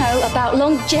you know about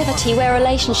longevity where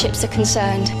relationships are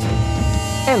concerned?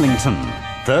 Ellington,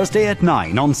 Thursday at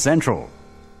 9 on Central.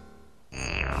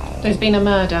 There's been a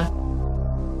murder.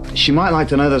 She might like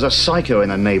to know there's a psycho in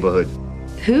the neighbourhood.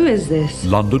 Who is this?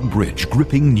 London Bridge,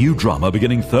 gripping new drama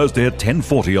beginning Thursday at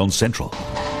 10:40 on Central.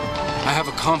 I have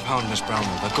a compound, Miss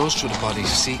Brownell, that goes through the body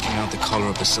seeking out the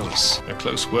cholera bacillus. A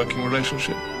close working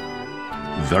relationship?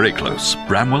 Very close.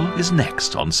 Bramwell is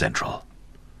next on Central.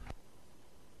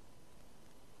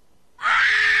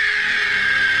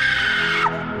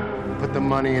 Put the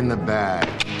money in the bag.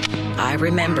 I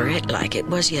remember it like it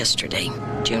was yesterday,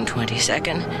 June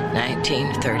 22nd,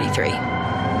 1933.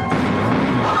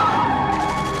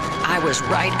 I was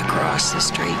right across the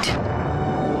street.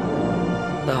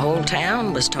 The whole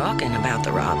town was talking about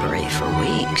the robbery for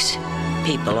weeks.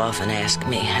 People often ask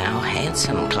me how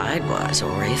handsome Clyde was,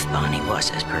 or if Bonnie was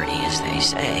as pretty as they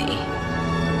say.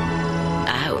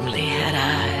 I only had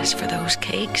eyes for those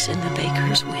cakes in the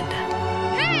baker's window.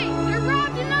 Hey, they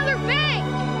robbed another bank!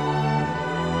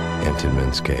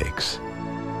 Entenmann's Cakes.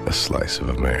 A slice of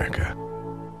America.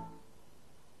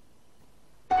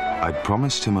 I'd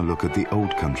promised him a look at the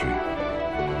old country.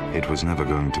 It was never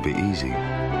going to be easy.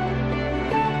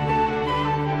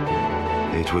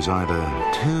 It was either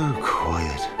too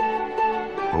quiet,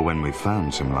 or when we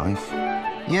found some life,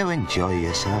 you enjoy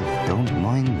yourself, don't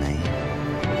mind me.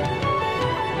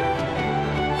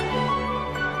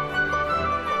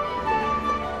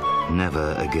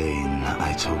 Never again,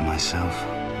 I told myself.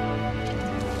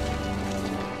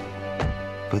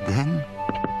 But then...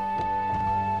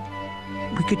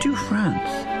 We could do France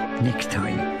next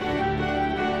time.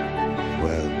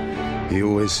 Well, he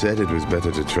always said it was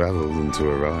better to travel than to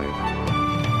arrive.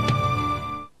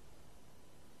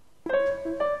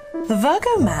 The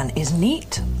Virgo man is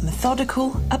neat,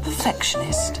 methodical, a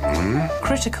perfectionist.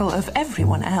 Critical of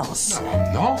everyone else.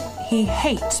 No? He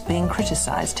hates being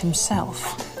criticised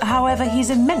himself. However, he's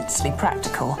immensely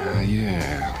practical.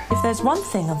 Yeah. If there's one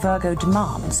thing a Virgo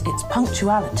demands, it's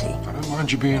punctuality. I don't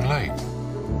mind you being late.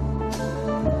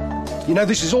 You know,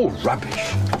 this is all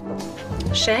rubbish.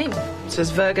 Shame,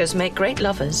 says Virgos make great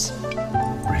lovers.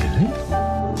 Really?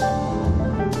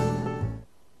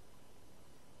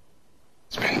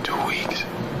 It's been 2 weeks.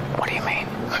 What do you mean?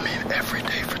 I mean, every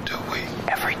day for 2 weeks.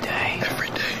 Every day? Every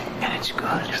day. And it's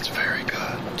good? It's very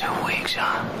good. 2 weeks,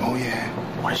 huh? Oh, yeah.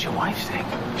 What does your wife think?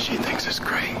 She thinks it's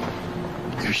great.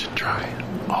 You should try it.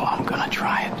 Oh, I'm gonna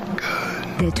try it.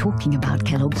 Good. They're talking about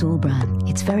Kellogg's All Bran.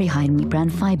 It's very high in wheat bran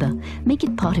fiber. Make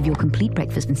it part of your complete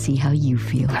breakfast and see how you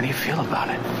feel. How do you feel about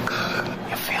it? Good.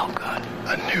 You feel good.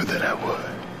 I knew that I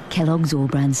would. Kellogg's All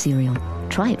Bran cereal.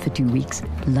 Try it for 2 weeks.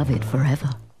 Love it forever.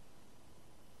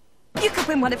 You could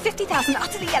win one of 50,000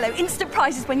 Utterly Yellow instant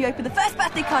prizes when you open the first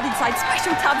birthday card inside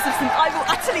special tubs of some I Will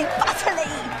Utterly Butterly.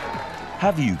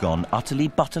 Have you gone utterly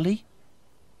butterly?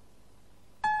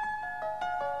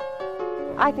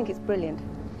 I think it's brilliant.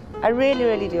 I really,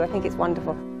 really do. I think it's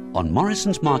wonderful. On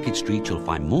Morrison's Market Street, you'll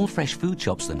find more fresh food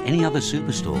shops than any other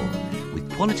superstore,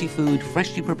 with quality food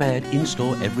freshly prepared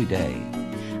in-store every day.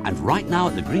 And right now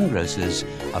at the greengrocers,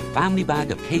 a family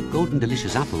bag of Cape Golden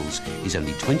Delicious apples is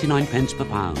only 29 pence per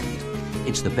pound.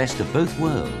 It's the best of both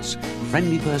worlds,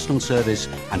 friendly personal service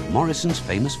and Morrison's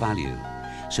famous value.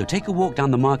 So take a walk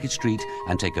down the Market Street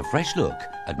and take a fresh look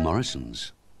at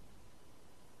Morrison's.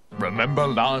 Remember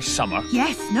last summer?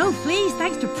 Yes, no fleas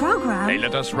thanks to program. They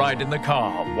let us ride in the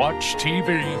car, watch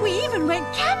TV. We even went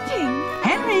camping.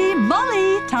 Henry,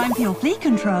 Molly, time for your flea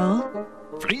control.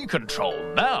 Flea control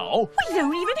now? We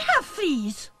don't even have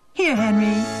fleas. Here,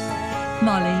 Henry.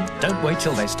 Molly. Don't wait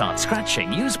till they start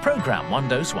scratching. Use Program. 1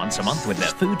 dose once a month with their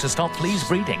food to stop fleas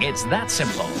breeding. It's that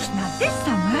simple. Now this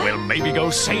summer... We'll maybe go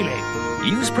sailing.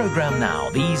 Use Program now.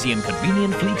 The easy and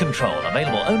convenient flea control.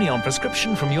 Available only on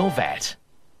prescription from your vet.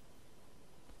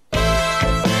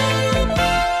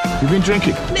 You've been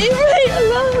drinking? Leave me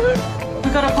alone.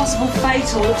 We've got a possible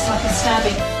fatal. Looks like a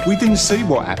stabbing. We didn't see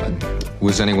what happened.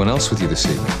 Was anyone else with you this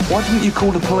evening? Why didn't you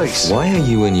call the police? Why are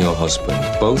you and your husband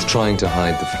both trying to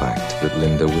hide the fact that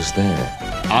Linda was there?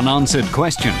 Unanswered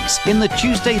questions in the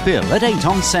Tuesday Bill at 8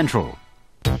 on Central.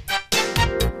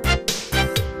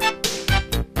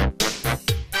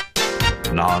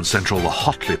 Now on Central, the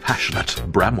hotly passionate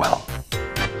Bramwell.